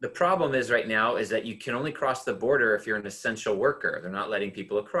the problem is right now is that you can only cross the border if you're an essential worker. They're not letting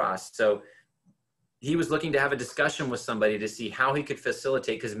people across. So he was looking to have a discussion with somebody to see how he could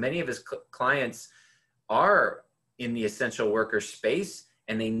facilitate, because many of his clients are in the essential worker space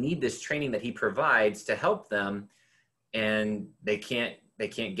and they need this training that he provides to help them, and they can't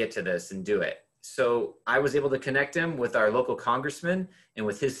get to this and do it. So I was able to connect him with our local congressman and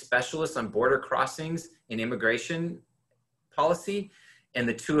with his specialists on border crossings and immigration policy. And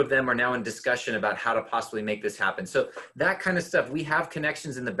the 2 of them are now in discussion about how to possibly make this happen. So that kind of stuff, we have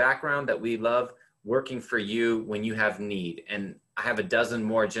connections in the background that we love working for you when you have need. And I have a dozen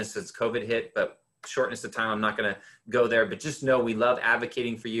more just as COVID hit, but shortness of time, I'm not gonna go there, but just know we love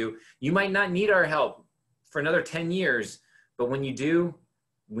advocating for you. You might not need our help for another 10 years, but when you do,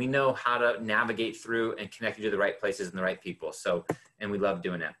 we know how to navigate through and connect you to the right places and the right people. So, and we love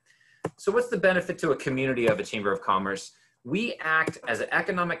doing it. So what's the benefit to a community of a Chamber of Commerce? We act as an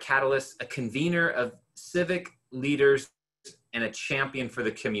economic catalyst, a convener of civic leaders, and a champion for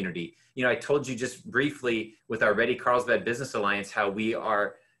the community. I told you just briefly with our Ready Carlsbad Business Alliance how we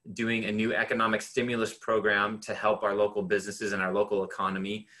are doing a new economic stimulus program to help our local businesses and our local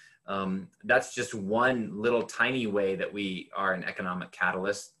economy. That's just one little tiny way that we are an economic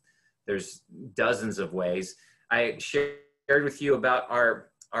catalyst. There's dozens of ways. I shared with you about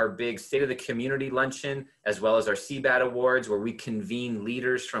our big State of the Community luncheon, as well as our CBAT Awards, where we convene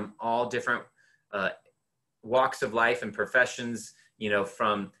leaders from all different walks of life and professions,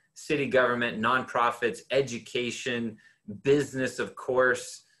 from city government, nonprofits, education, business, of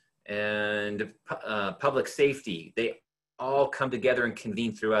course, and public safety. They all come together and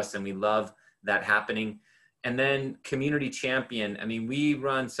convene through us, and we love that happening. And then Community Champion. I mean, we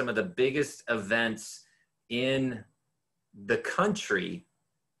run some of the biggest events in the country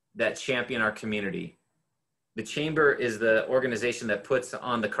that champion our community. The Chamber is the organization that puts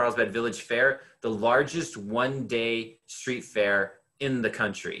on the Carlsbad Village Fair, the largest one-day street fair in the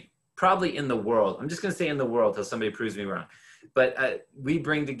country, probably in the world. I'm just gonna say in the world till somebody proves me wrong. But we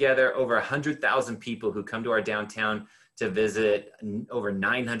bring together over 100,000 people who come to our downtown to visit, over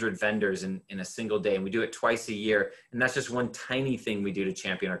 900 vendors in a single day. And we do it twice a year. And that's just one tiny thing we do to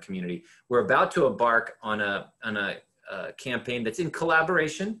champion our community. We're about to embark on a campaign that's in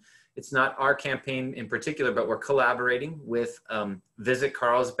collaboration. It's not our campaign in particular, but we're collaborating with Visit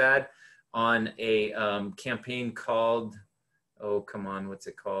Carlsbad on a campaign called, oh, come on, what's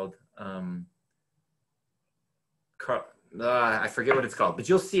it called? I forget what it's called, but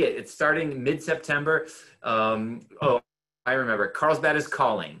you'll see it. It's starting mid-September. Oh, I remember. Carlsbad is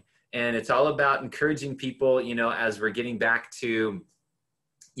Calling. And it's all about encouraging people, you know, as we're getting back to,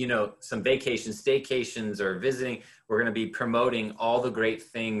 you know, some vacations, staycations, or visiting. We're going to be promoting all the great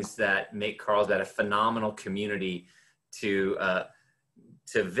things that make Carlsbad a phenomenal community to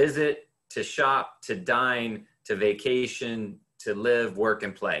visit, to shop, to dine, to vacation, to live, work,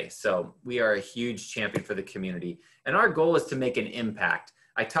 and play. So we are a huge champion for the community. And our goal is to make an impact.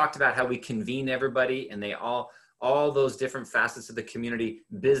 I talked about how we convene everybody, and they all those different facets of the community,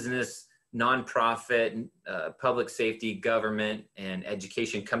 business, nonprofit, public safety, government, and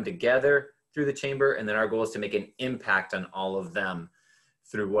education come together through the chamber. And then our goal is to make an impact on all of them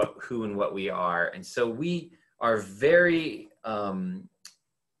through who and what we are. And so we are very,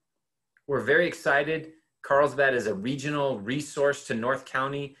 we're very excited. Carlsbad is a regional resource to North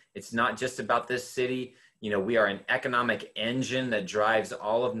County. It's not just about this city. You know, we are an economic engine that drives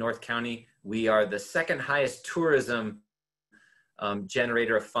all of North County. We are the second highest tourism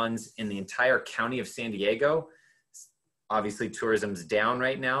generator of funds in the entire county of San Diego. Obviously, tourism's down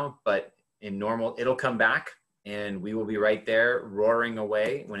right now, but in normal, it'll come back, and we will be right there roaring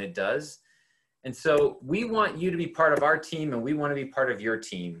away when it does. And so we want you to be part of our team, and we want to be part of your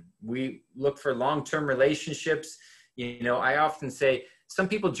team. We look for long-term relationships. You know, I often say some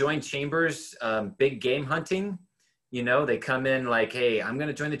people join chambers, big game hunting. You know, they come in like, hey, I'm going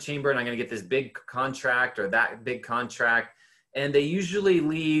to join the chamber and I'm going to get this big contract or that big contract. And they usually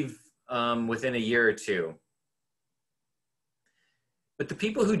leave within a year or two. But the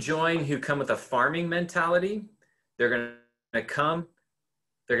people who join, who come with a farming mentality, they're going to come,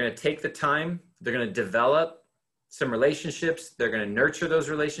 they're going to take the time, they're going to develop some relationships, they're going to nurture those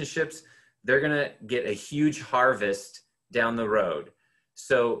relationships, they're going to get a huge harvest down the road.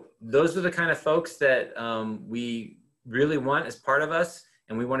 So those are the kind of folks that we really want as part of us,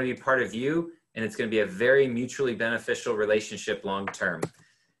 and we want to be part of you, and it's going to be a very mutually beneficial relationship long term.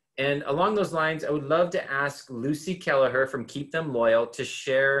 And along those lines, I would love to ask Lucy Kelleher from Keep Them Loyal to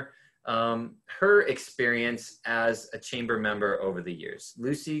share her experience as a chamber member over the years.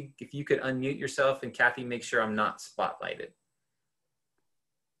 Lucy, if you could unmute yourself, and Kathy, make sure I'm not spotlighted.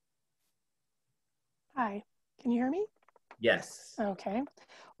 Hi, can you hear me? Yes. Okay.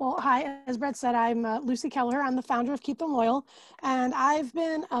 Well, hi, as Brett said, I'm Lucy Kelleher. I'm the founder of Keep Them Loyal, and I've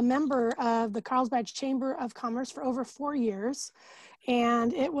been a member of the Carlsbad Chamber of Commerce for over 4 years.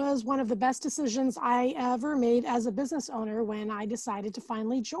 And it was one of the best decisions I ever made as a business owner when I decided to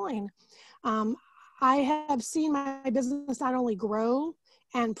finally join. I have seen my business not only grow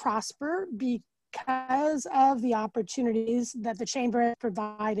and prosper because of the opportunities that the chamber has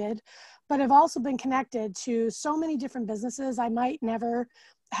provided, but have also been connected to so many different businesses I might never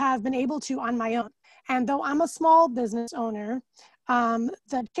have been able to on my own. And though I'm a small business owner,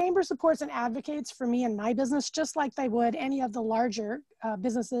 the chamber supports and advocates for me and my business just like they would any of the larger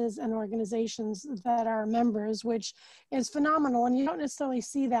businesses and organizations that are members, which is phenomenal. And you don't necessarily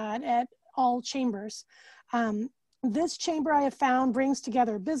see that at all chambers. This chamber I have found brings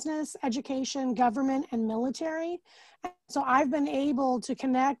together business, education, government, and military. So I've been able to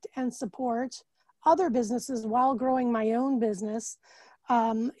connect and support other businesses while growing my own business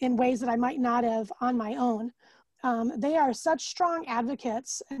in ways that I might not have on my own. They are such strong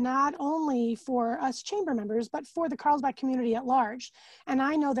advocates, not only for us chamber members, but for the Carlsbad community at large. And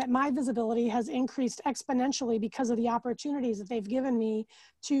I know that my visibility has increased exponentially because of the opportunities that they've given me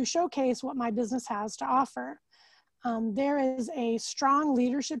to showcase what my business has to offer. There is a strong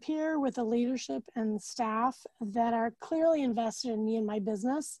leadership here with the leadership and staff that are clearly invested in me and my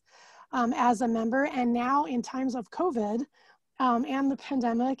business as a member. And now in times of COVID and the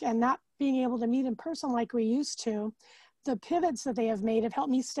pandemic and not being able to meet in person like we used to, the pivots that they have made have helped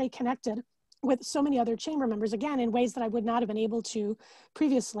me stay connected with so many other chamber members, again, in ways that I would not have been able to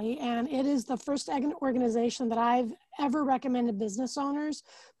previously. And it is the first organization that I've ever recommended business owners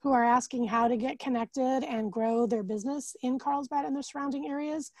who are asking how to get connected and grow their business in Carlsbad and the surrounding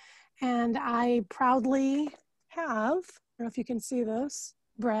areas. And I proudly have, I don't know if you can see this,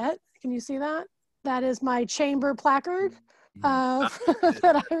 Brett, can you see that? That is my chamber placard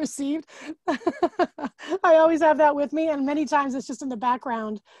that I received. I always have that with me, and many times it's just in the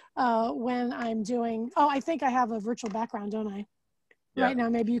background when I'm doing, oh, I think I have a virtual background, don't I? Yeah. Right now,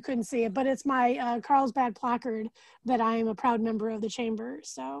 maybe you couldn't see it, but it's my Carlsbad placard that I am a proud member of the chamber.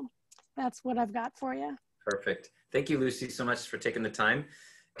 So that's what I've got for you. Perfect. Thank you, Lucy, so much for taking the time.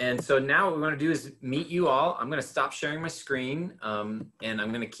 And so now what we want to do is meet you all. I'm going to stop sharing my screen, and I'm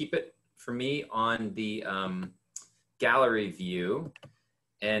going to keep it for me on the gallery view.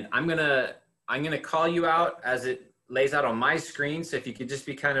 And I'm going to call you out as it lays out on my screen. So if you could just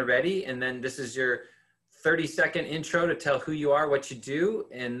be kind of ready, and then this is your 30-second intro to tell who you are, what you do,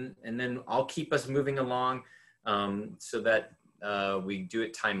 and then I'll keep us moving along so that we do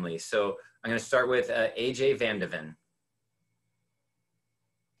it timely. So I'm going to start with AJ Vandeven.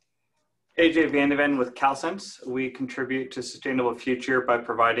 AJ Vandeven with CalSense. We contribute to sustainable future by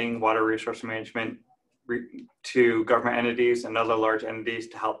providing water resource management to government entities and other large entities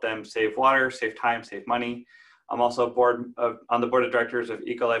to help them save water, save time, save money. I'm also on the board of directors of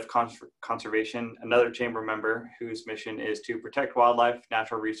Ecolife Conservation, another chamber member whose mission is to protect wildlife,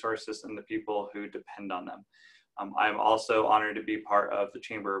 natural resources, and the people who depend on them. I'm also honored to be part of the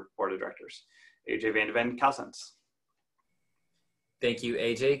chamber board of directors. AJ Vandeven, CalSense. Thank you,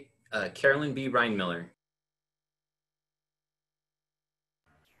 AJ. Carolyn B. Reinmiller.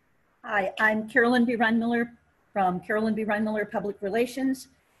 Hi, I'm Carolyn B. Reinmiller from Carolyn B. Reinmiller Public Relations.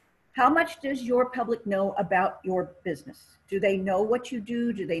 How much does your public know about your business? Do they know what you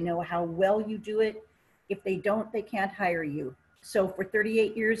do? Do they know how well you do it? If they don't, they can't hire you. So for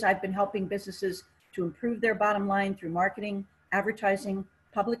 38 years, I've been helping businesses to improve their bottom line through marketing, advertising,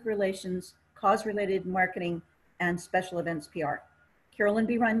 public relations, cause-related marketing, and special events PR. Carolyn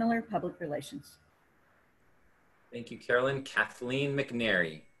B. Reinmiller, Public Relations. Thank you, Carolyn. Kathleen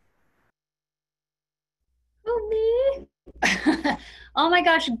McNary. Who, me? Oh my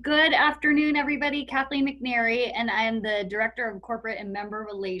gosh, good afternoon, everybody. Kathleen McNary, and I am the Director of Corporate and Member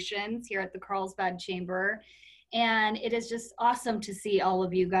Relations here at the Carlsbad Chamber. And it is just awesome to see all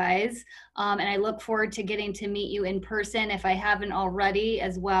of you guys. And I look forward to getting to meet you in person if I haven't already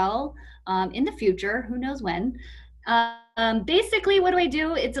as well in the future, who knows when. Basically, what do I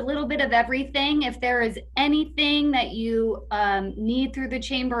do? It's a little bit of everything. If there is anything that you need through the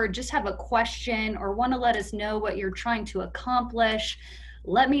chamber, or just have a question or want to let us know what you're trying to accomplish,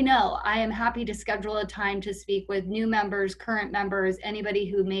 let me know. I am happy to schedule a time to speak with new members, current members, anybody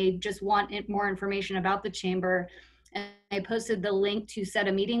who may just want more information about the chamber. And I posted the link to set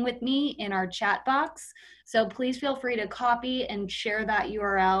a meeting with me in our chat box. So please feel free to copy and share that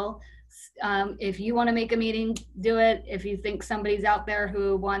URL. If you want to make a meeting, do it. If you think somebody's out there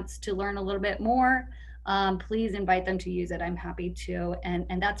who wants to learn a little bit more, please invite them to use it. I'm happy to.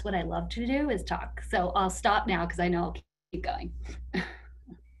 And that's what I love to do, is talk. So I'll stop now because I know I'll keep going.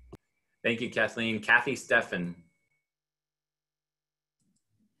 Thank you, Kathleen. Kathy Steffen.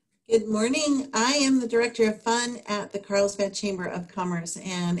 Good morning. I am the Director of Fun at the Carlsbad Chamber of Commerce,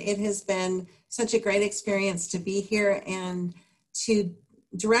 and it has been such a great experience to be here and to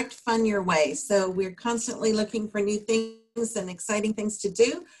direct fun your way. So we're constantly looking for new things and exciting things to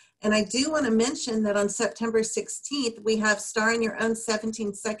do. And I do want to mention that on September 16th, we have Star in Your Own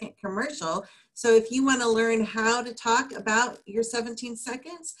 17-second commercial. So if you want to learn how to talk about your 17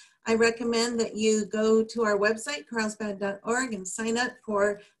 seconds, I recommend that you go to our website, carlsbad.org, and sign up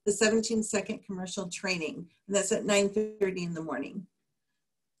for the 17-second commercial training. And that's at 9:30 in the morning.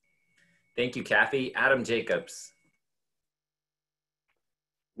 Thank you, Kathy. Adam Jacobs.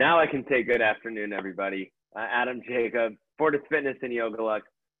 Now I can say good afternoon, everybody. Adam Jacobs, Fortis Fitness in Yogaluk.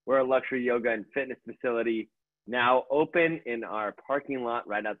 We're a luxury yoga and fitness facility now open in our parking lot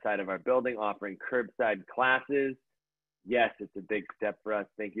right outside of our building, offering curbside classes. Yes, it's a big step for us.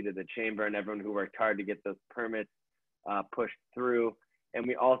 Thank you to the chamber and everyone who worked hard to get those permits pushed through. And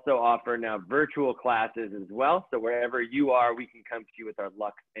we also offer now virtual classes as well. So wherever you are, we can come to you with our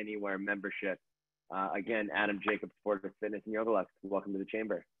Lux Anywhere membership. Again, Adam Jacobs, Fortis Fitness in Yogaluk. Welcome to the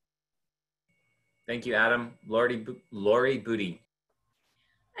chamber. Thank you, Adam. Lori Booty.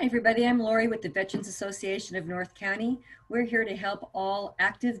 Hi, everybody. I'm Lori with the Veterans Association of North County. We're here to help all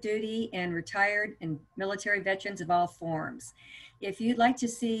active duty and retired and military veterans of all forms. If you'd like to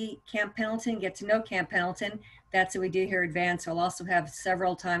see Camp Pendleton, get to know Camp Pendleton, that's what we do here at Advance. I'll also have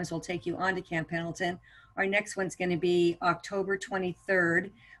several times we'll take you on to Camp Pendleton. Our next one's going to be October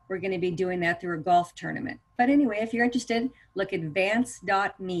 23rd. We're going to be doing that through a golf tournament. But anyway, if you're interested, look at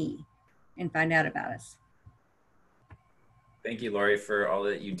advance.me and find out about us. Thank you, Lori, for all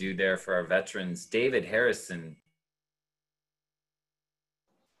that you do there for our veterans. David Harrison.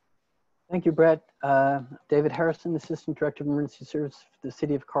 Thank you, Brett. David Harrison, Assistant Director of Emergency Services for the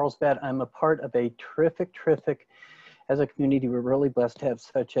City of Carlsbad. I'm a part of a terrific, as a community, we're really blessed to have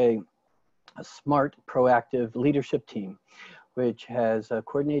such a smart, proactive leadership team, which has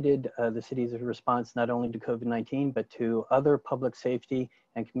coordinated the city's response not only to COVID-19, but to other public safety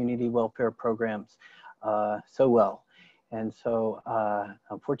and community welfare programs. so well. And so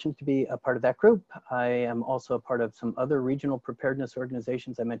I'm fortunate to be a part of that group. I am also a part of some other regional preparedness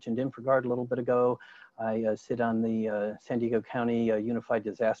organizations. I mentioned InfraGard a little bit ago. I sit on the San Diego County Unified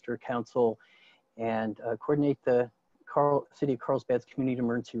Disaster Council and coordinate the City of Carlsbad's Community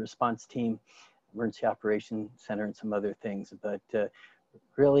Emergency Response Team, Emergency Operations Center, and some other things. But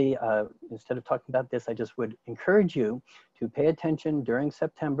really, instead of talking about this, I just would encourage you to pay attention during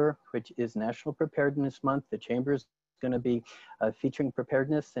September, which is National Preparedness Month. The Chamber's going to be featuring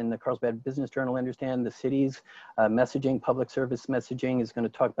preparedness in the Carlsbad Business Journal. I understand the city's messaging, public service messaging is going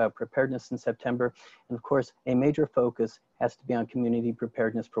to talk about preparedness in September. And of course, a major focus has to be on community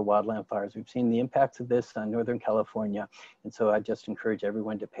preparedness for wildland fires. We've seen the impacts of this on Northern California. And so I just encourage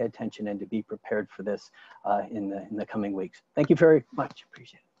everyone to pay attention and to be prepared for this in the coming weeks. Thank you very much.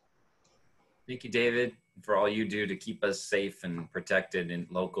 Appreciate it. Thank you, David, for all you do to keep us safe and protected and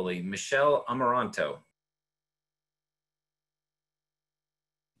locally. Michelle Amaranto.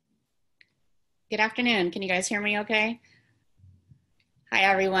 Good afternoon. Can you guys hear me okay? Hi,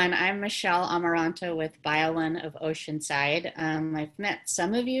 everyone. I'm Michelle Amaranto with BioOne of Oceanside. I've met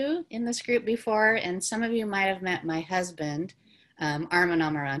some of you in this group before, and some of you might have met my husband, Armin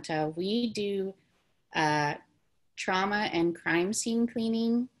Amaranto. We do trauma and crime scene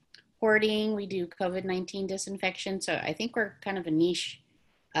cleaning, hoarding. We do COVID-19 disinfection. So I think we're kind of a niche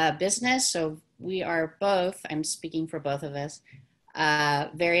business. So we are both, I'm speaking for both of us,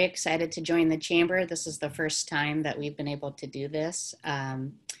 very excited to join the chamber. This is the first time that we've been able to do this.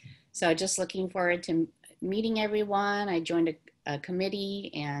 So just looking forward to meeting everyone. I joined a committee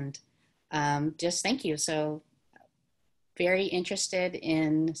and just thank you. So very interested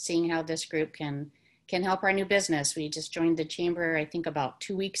in seeing how this group can help our new business. We just joined the chamber, I think about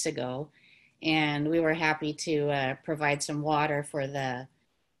 2 weeks ago, and we were happy to provide some water for the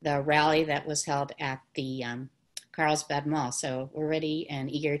rally that was held at the Carlsbad Mall. So we're ready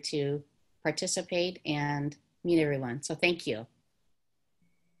and eager to participate and meet everyone. So thank you.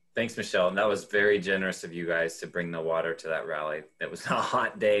 Thanks, Michelle. And that was very generous of you guys to bring the water to that rally. It was a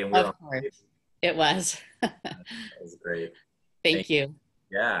hot day. And of course, it was. That was great. Thank you.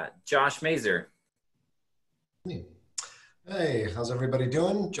 Yeah. Josh Mazer. Hey, how's everybody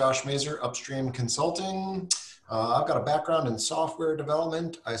doing? Josh Mazer, Upstream Consulting. I've got a background in software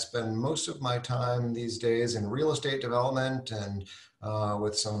development. I spend most of my time these days in real estate development and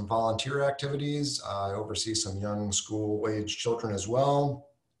with some volunteer activities. I oversee some young school-age children as well.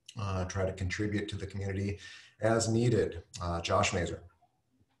 Try to contribute to the community as needed. Josh Mazer.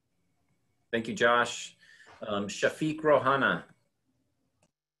 Thank you, Josh. Shafiq Rohana.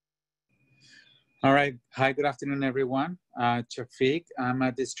 All right. Hi, good afternoon, everyone. Shafiq, I'm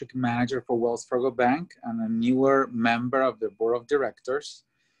a district manager for Wells Fargo Bank and a newer member of the board of directors.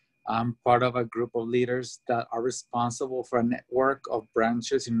 I'm part of a group of leaders that are responsible for a network of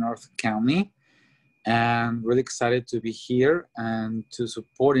branches in North County, and really excited to be here and to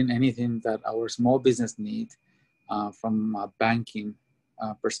support in anything that our small business need from a banking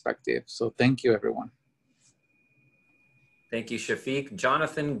perspective. So thank you, everyone. Thank you, Shafiq.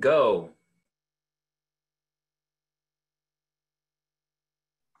 Jonathan Go.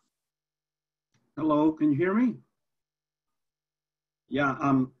 Hello, can you hear me? Yeah,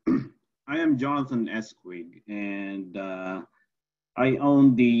 I am Jonathan Esquig, and I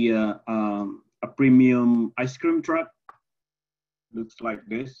own a premium ice cream truck. Looks like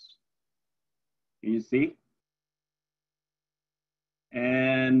this. Can you see?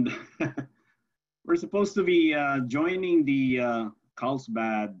 And we're supposed to be joining the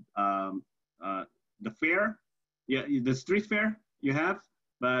Carlsbad, the fair, yeah, the street fair you have.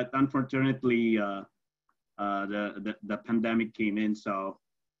 But unfortunately, the pandemic came in. So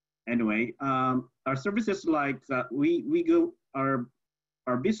anyway, our services like our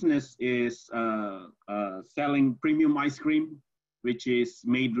business is selling premium ice cream, which is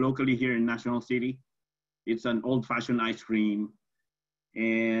made locally here in National City. It's an old-fashioned ice cream,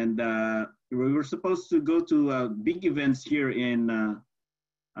 and we were supposed to go to big events here in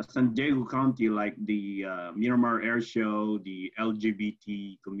San Diego County, like the Miramar Air Show, the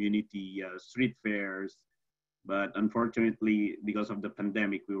LGBT community street fairs, but unfortunately, because of the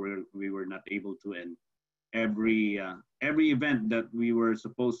pandemic, we were not able to. And every event that we were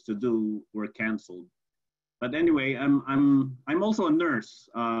supposed to do were canceled. But anyway, I'm also a nurse.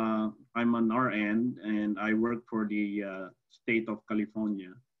 I'm an RN, and I work for the state of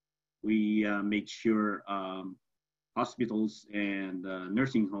California. We make sure hospitals and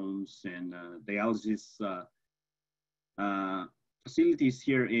nursing homes and dialysis facilities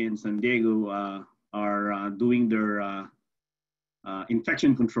here in San Diego are doing their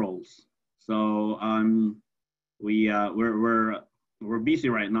infection controls. So we're busy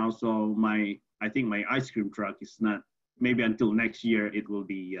right now. So I think my ice cream truck is not, maybe until next year it will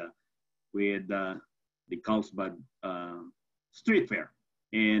be with the Carlsbad Street Fair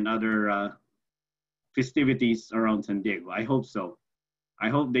and other festivities around San Diego. I hope so. I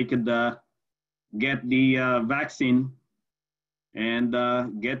hope they could get the vaccine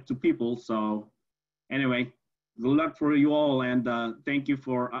and get to people. So anyway, good luck for you all, and thank you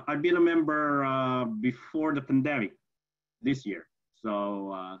for, I've been a member before the pandemic this year.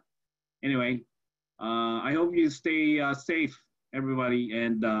 So anyway, I hope you stay safe, everybody,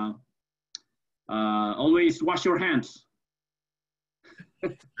 and always wash your hands.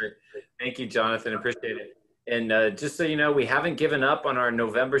 Great. Thank you, Jonathan. Appreciate it. And just so you know, we haven't given up on our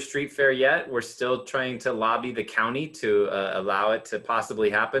November street fair yet. We're still trying to lobby the county to allow it to possibly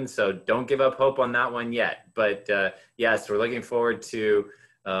happen. So don't give up hope on that one yet. But yes, we're looking forward to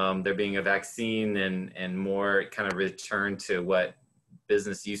there being a vaccine and more kind of return to what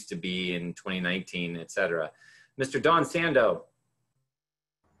business used to be in 2019, et cetera. Mr. Don Sando.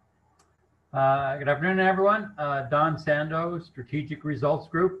 Good afternoon, everyone. Don Sando, Strategic Results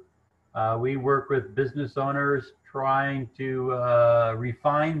Group. We work with business owners trying to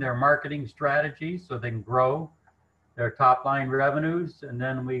refine their marketing strategies so they can grow their top line revenues. And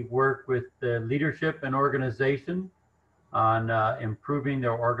then we work with the leadership and organization on improving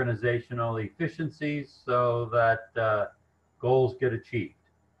their organizational efficiencies so that goals get achieved.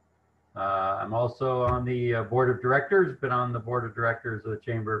 I'm also on the board of directors, been on the board of directors of the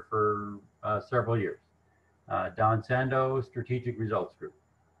Chamber for several years. Don Sando, Strategic Results Group.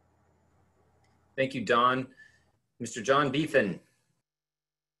 Thank you, Don. Mr. John Beethan.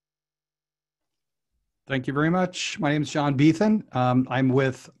 Thank you very much. My name is John Beethan. I'm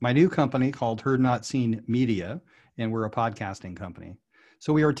with my new company called Heard Not Seen Media, and we're a podcasting company.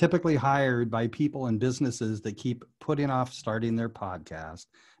 So we are typically hired by people and businesses that keep putting off starting their podcast,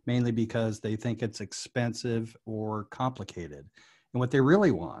 mainly because they think it's expensive or complicated. And what they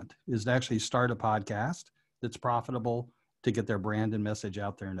really want is to actually start a podcast that's profitable to get their brand and message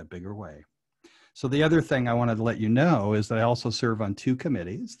out there in a bigger way. So the other thing I wanted to let you know is that I also serve on two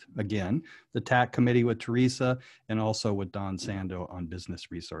committees. Again, the TAC committee with Teresa and also with Don Sando on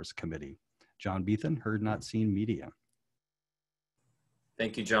Business Resource Committee. John Beethan, Heard Not Seen Media.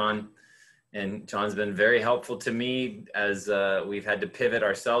 Thank you, John. And John's been very helpful to me as we've had to pivot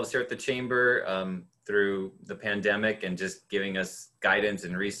ourselves here at the Chamber through the pandemic and just giving us guidance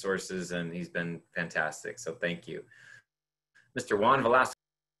and resources, and he's been fantastic. So thank you. Mr. Juan Velasco.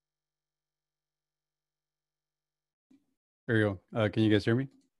 There you go. Can you guys hear me?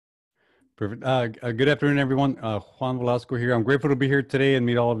 Perfect. Good afternoon, everyone. Juan Velasco here. I'm grateful to be here today and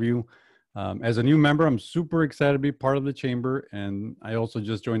meet all of you. As a new member, I'm super excited to be part of the Chamber, and I also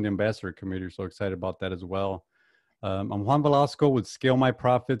just joined the Ambassador Committee, so excited about that as well. I'm Juan Velasco with Scale My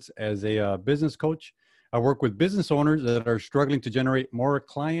Profits as a business coach. I work with business owners that are struggling to generate more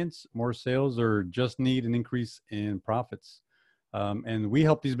clients, more sales, or just need an increase in profits. And we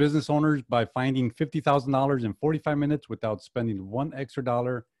help these business owners by finding $50,000 in 45 minutes without spending $1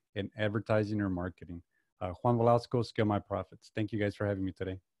 extra in advertising or marketing. Juan Velasco, Scale My Profits. Thank you guys for having me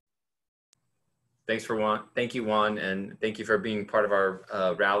today. Thanks for Juan. Thank you, Juan, and thank you for being part of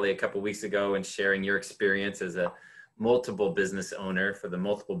our rally a couple weeks ago and sharing your experience as a multiple business owner for the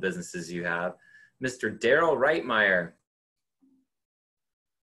multiple businesses you have. Mr. Daryl Reitmeyer.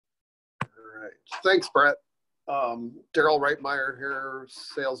 All right. Thanks, Brett. Daryl Reitmeyer here,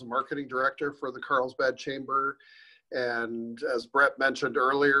 Sales and Marketing Director for the Carlsbad Chamber. And as Brett mentioned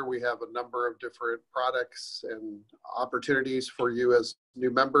earlier, we have a number of different products and opportunities for you as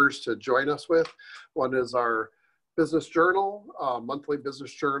new members to join us with. One is our business journal, monthly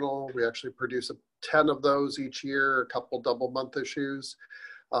business journal. We actually produce 10 of those each year, a couple double month issues.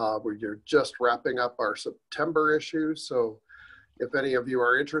 We're just wrapping up our September issue. So if any of you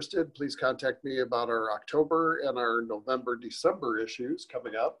are interested, please contact me about our October and our November, December issues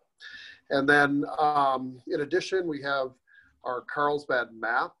coming up. And then in addition, we have our Carlsbad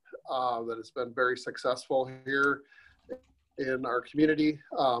map that has been very successful here in our community.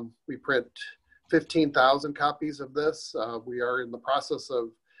 We print 15,000 copies of this. We are in the process of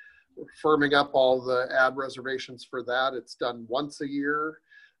firming up all the ad reservations for that. It's done once a year.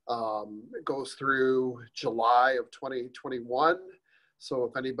 It goes through July of 2021. So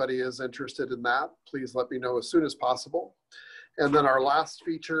if anybody is interested in that, please let me know as soon as possible. And then our last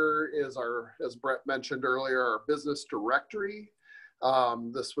feature is our, as Brett mentioned earlier, our business directory.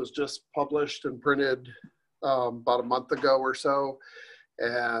 This was just published and printed about a month ago or so.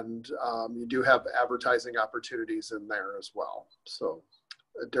 And you do have advertising opportunities in there as well. So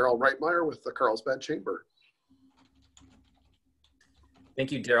Daryl Reitmeyer with the Carlsbad Chamber.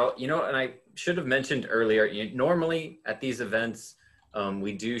 Thank you, Daryl. You know, and I should have mentioned earlier, normally at these events,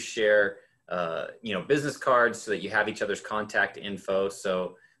 we do share, business cards so that you have each other's contact info.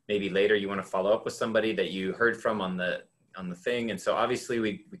 So maybe later you want to follow up with somebody that you heard from on the thing. And so obviously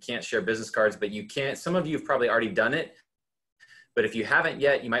we can't share business cards, but you can. Some of you have probably already done it, but if you haven't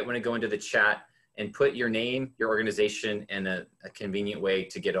yet, you might want to go into the chat and put your name, your organization, and a convenient way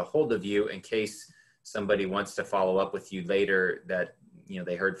to get a hold of you in case somebody wants to follow up with you later that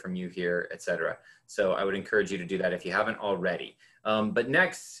they heard from you here, etc. So I would encourage you to do that if you haven't already. But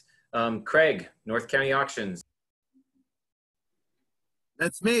next, Craig, North County Auctions.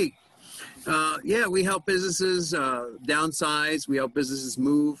 That's me. Yeah, we help businesses downsize. We help businesses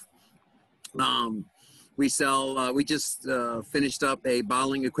move. We sell, we just finished up a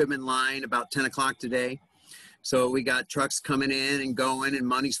bottling equipment line about 10 o'clock today. So we got trucks coming in and going and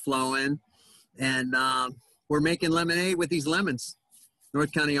money's flowing. And we're making lemonade with these lemons.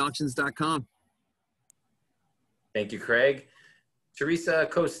 NorthCountyAuctions.com. Thank you, Craig. Teresa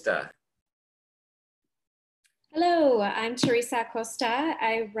Acosta. Hello, I'm Teresa Acosta.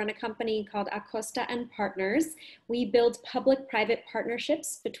 I run a company called Acosta and Partners. We build public-private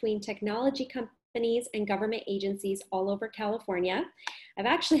partnerships between technology companies and government agencies all over California. I've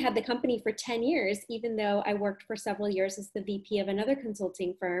actually had the company for 10 years, even though I worked for several years as the VP of another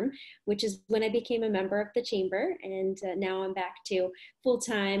consulting firm, which is when I became a member of the chamber. And now I'm back to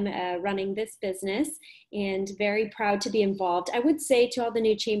full-time running this business and very proud to be involved. I would say to all the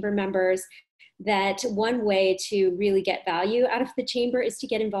new chamber members that one way to really get value out of the chamber is to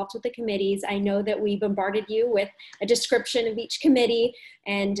get involved with the committees. I know that we bombarded you with a description of each committee,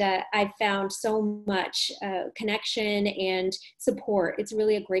 and I found so much connection and support. It's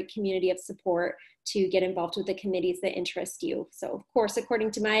really a great community of support to get involved with the committees that interest you. So of course, according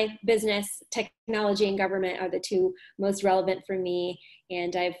to my business, technology and government are the two most relevant for me.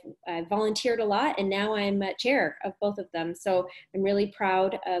 And I've volunteered a lot, and now I'm chair of both of them. So I'm really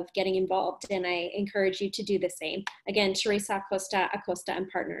proud of getting involved, and I encourage you to do the same. Again, Teresa Acosta, Acosta and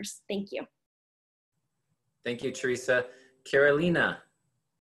Partners. Thank you. Thank you, Teresa. Carolina.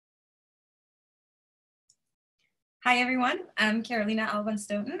 Hi, everyone. I'm Carolina Alban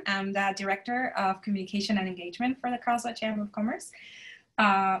Stoughton. I'm the Director of Communication and Engagement for the Carlsbad Chamber of Commerce.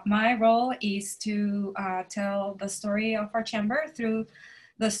 My role is to tell the story of our chamber through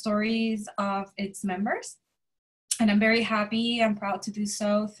the stories of its members. And I'm very happy and proud to do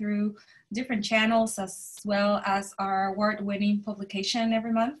so through different channels, as well as our award-winning publication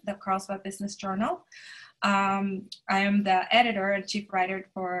every month, the Carlsbad Business Journal. I am the editor and chief writer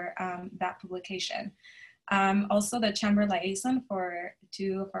for that publication. Also the chamber liaison for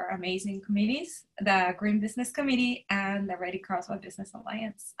two of our amazing committees, the Green Business Committee and the Ready Carlsbad Business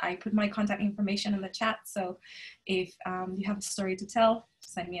Alliance. I put my contact information in the chat, so if you have a story to tell,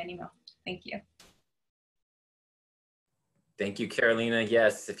 send me an email. Thank you. Thank you, Carolina.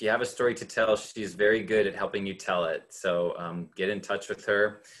 Yes, if you have a story to tell, she's very good at helping you tell it. So get in touch with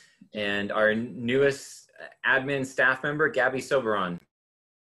her. And our newest admin staff member, Gabby Soberon.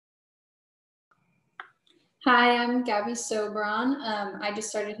 Hi, I'm Gabby Sobron. I just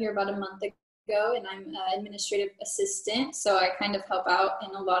started here about a month ago, and I'm an administrative assistant, so I kind of help out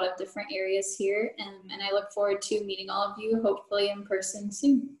in a lot of different areas here, and I look forward to meeting all of you, hopefully in person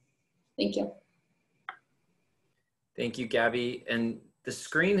soon. Thank you. Thank you, Gabby. And the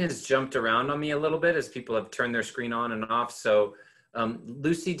screen has jumped around on me a little bit as people have turned their screen on and off. So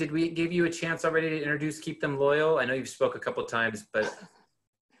Lucy, did we give you a chance already to introduce Keep Them Loyal? I know you've spoke a couple of times, but...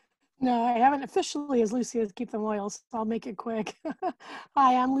 No, I haven't officially as Lucy as Keep Them Loyal, so I'll make it quick.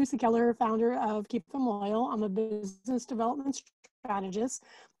 Hi, I'm Lucy Keller, founder of Keep Them Loyal. I'm a business development strategist,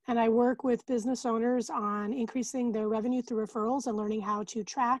 and I work with business owners on increasing their revenue through referrals and learning how to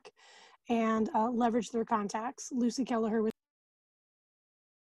track and leverage their contacts. Lucy Kelleher with.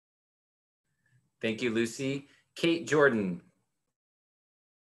 Thank you, Lucy. Kate Jordan.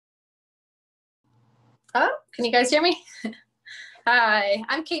 Oh, can you guys hear me? Hi,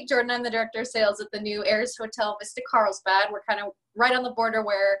 I'm Kate Jordan. I'm the Director of Sales at the new Ayers Hotel Vista Carlsbad. We're kind of right on the border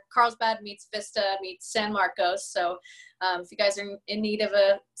where Carlsbad meets Vista meets San Marcos. So if you guys are in need of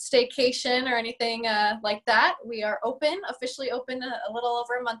a staycation or anything like that, we are open, officially open a little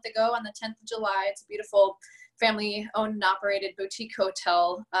over a month ago on the 10th of July. It's a beautiful family-owned and operated boutique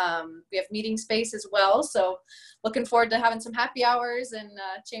hotel. We have meeting space as well, so looking forward to having some happy hours and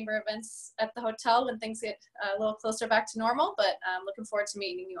chamber events at the hotel when things get a little closer back to normal, but I'm looking forward to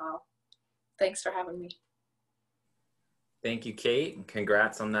meeting you all. Thanks for having me. Thank you, Kate, and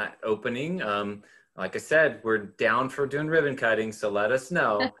congrats on that opening. Like I said, we're down for doing ribbon cutting, so let us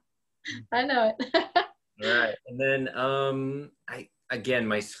know. I know it. All right. And then again,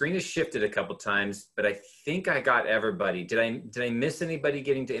 my screen has shifted a couple times, but I think I got everybody. Did I miss anybody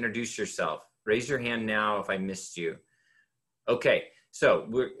getting to introduce yourself? Raise your hand now if I missed you. Okay, so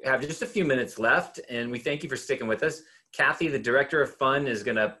we have just a few minutes left, and we thank you for sticking with us. Kathy, the Director of Fun, is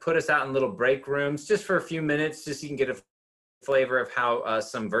going to put us out in little break rooms just for a few minutes, just so you can get a flavor of how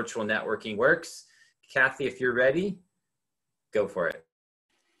some virtual networking works. Kathy, if you're ready, go for it.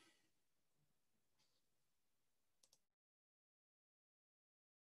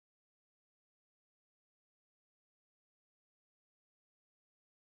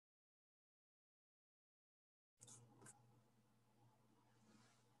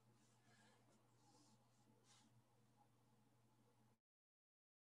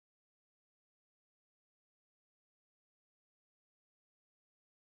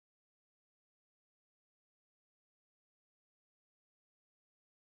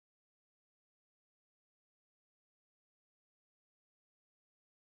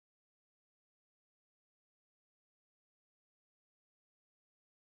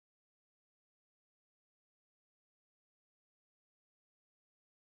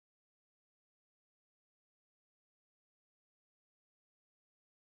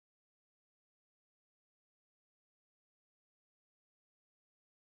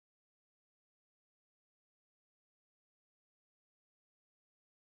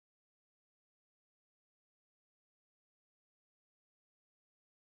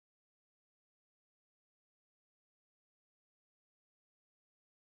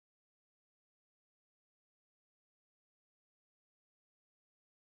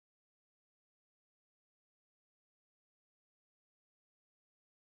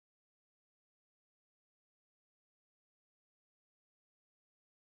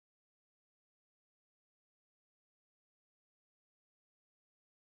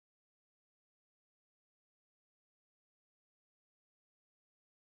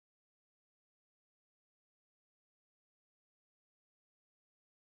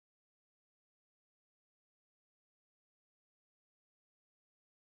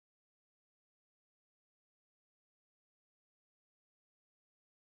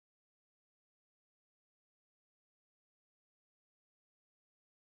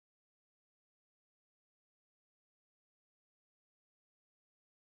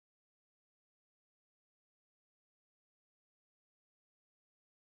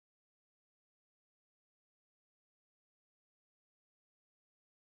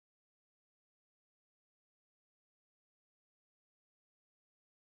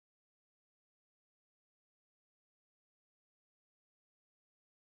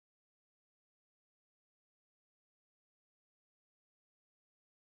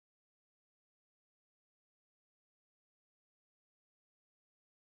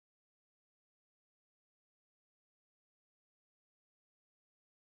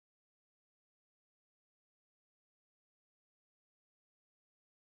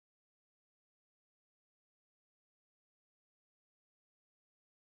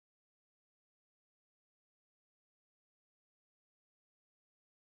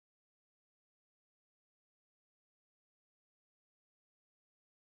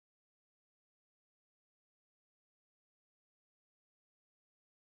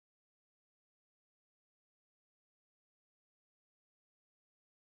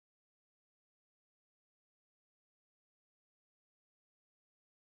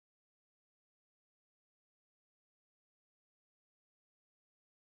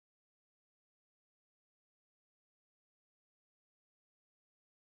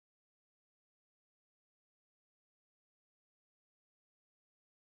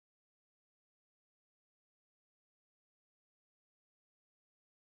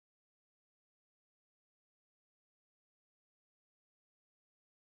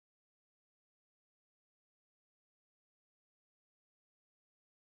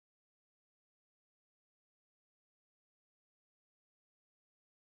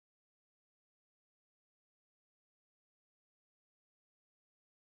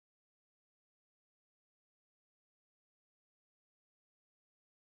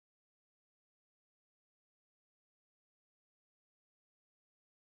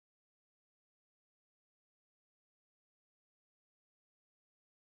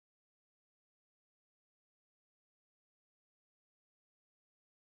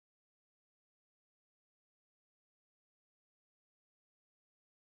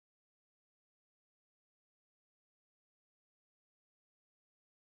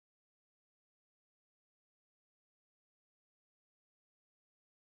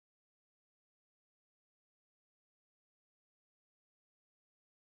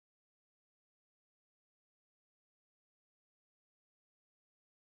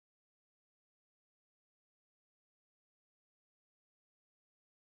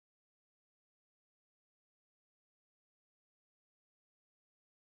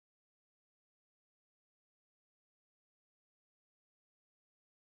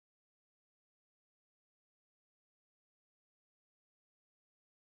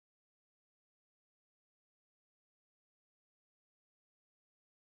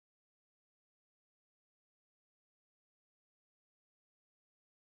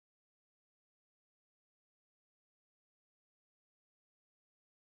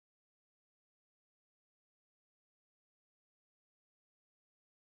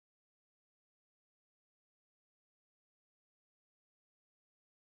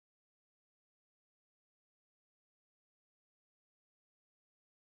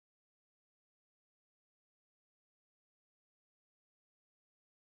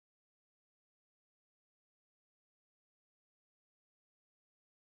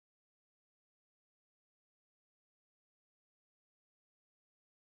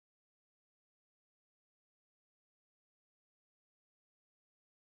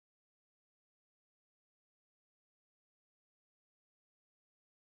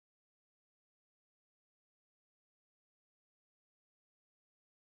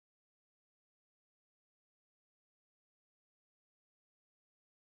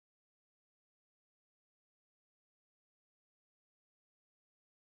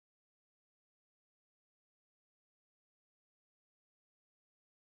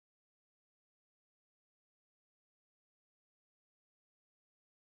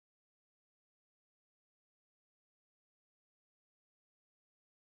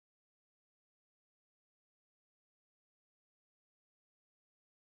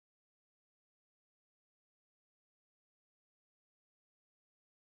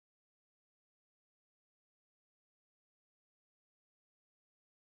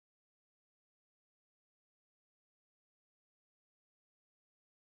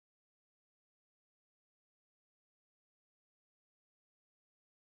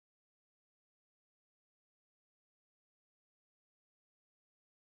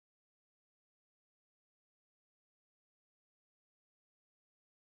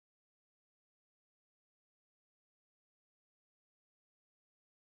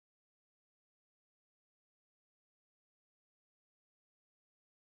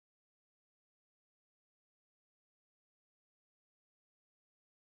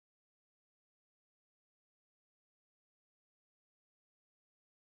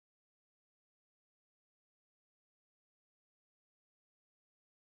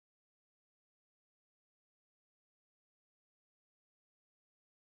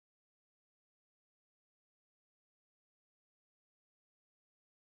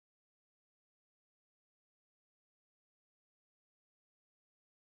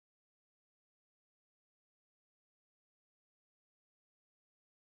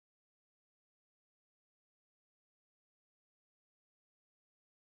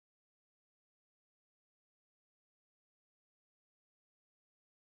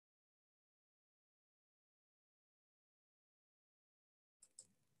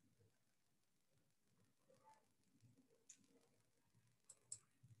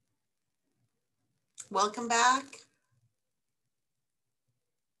 welcome back.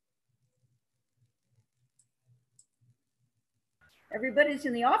 Everybody's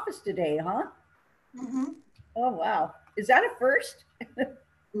in the office today, huh? Mm-hmm. Oh, wow. Is that a first?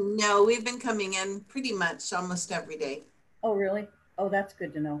 No, we've been coming in pretty much almost every day. Oh, really? Oh, that's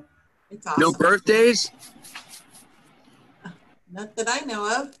good to know. It's awesome. No birthdays? Not that I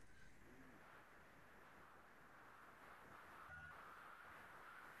know of.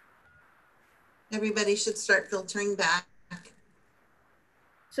 Everybody should start filtering back.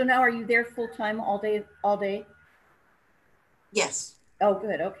 So now are you there full time all day, all day? Yes. Oh,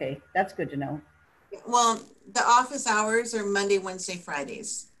 good. Okay. That's good to know. Well, the office hours are Monday, Wednesday,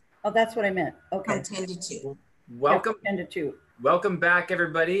 Fridays. Oh, that's what I meant. Okay. From 10 to 2. Welcome. 10 to 2. Welcome back,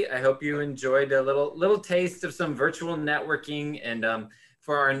 everybody. I hope you enjoyed a little taste of some virtual networking. And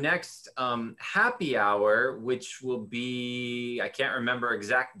for our next happy hour, which will be, I can't remember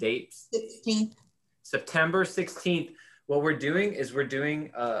exact dates. 16th. September 16th. What we're doing is we're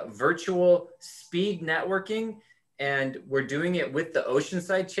doing virtual speed networking, and we're doing it with the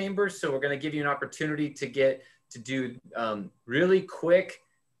Oceanside Chamber. So we're going to give you an opportunity to do really quick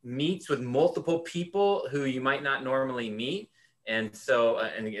meets with multiple people who you might not normally meet. And so,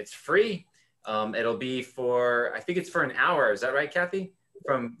 and it's free. It'll be for, I think it's for an hour. Is that right, Kathy?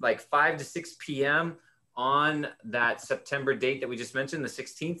 From like 5 to 6 p.m. on that September date that we just mentioned, the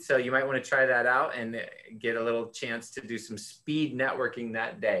 16th. So you might want to try that out and get a little chance to do some speed networking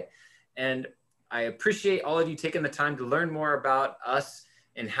that day. And I appreciate all of you taking the time to learn more about us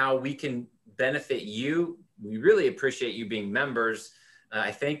and how we can benefit you. We really appreciate you being members.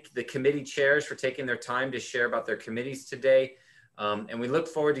 I thank the committee chairs for taking their time to share about their committees today. And we look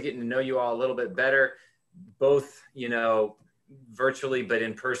forward to getting to know you all a little bit better, both, you know, virtually, but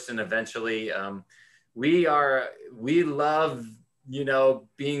in person eventually. We love, you know,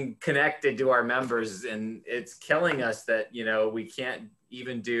 being connected to our members, and it's killing us that, you know, we can't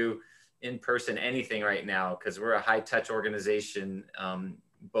even do in person anything right now because we're a high touch organization,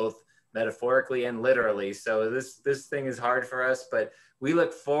 both metaphorically and literally. So this thing is hard for us, but we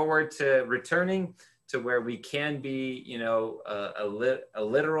look forward to returning to where we can be, you know, a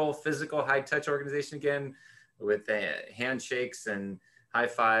literal physical high touch organization again with handshakes and high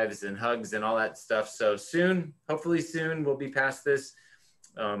fives and hugs and all that stuff. So soon, hopefully soon, we'll be past this.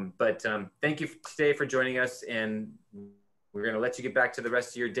 But thank you today for joining us, and we're going to let you get back to the rest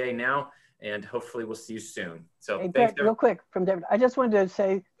of your day now, and hopefully we'll see you soon. So Hey, thanks. Brett, real quick from David, I just wanted to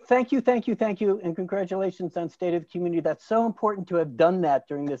say thank you, and congratulations on State of the Community. That's so important to have done that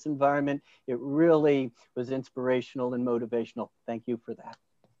during this environment. It really was inspirational and motivational. Thank you for that.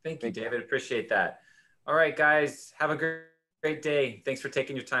 Thank you, David. Appreciate that. All right, guys, have a great day. Thanks for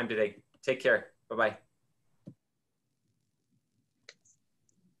taking your time today. Take care. Bye-bye.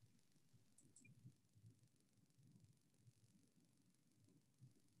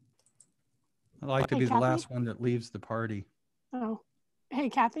 I like to Hey, be the Kathy? last one that leaves the party. Oh,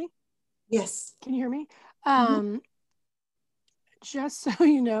 hey, Kathy. Yes. Can you hear me? Just so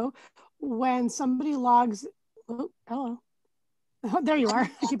you know, when somebody logs, oh, hello. Oh, there you are.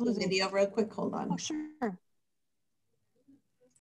 I keep losing video real quick. Hold on. Oh, sure.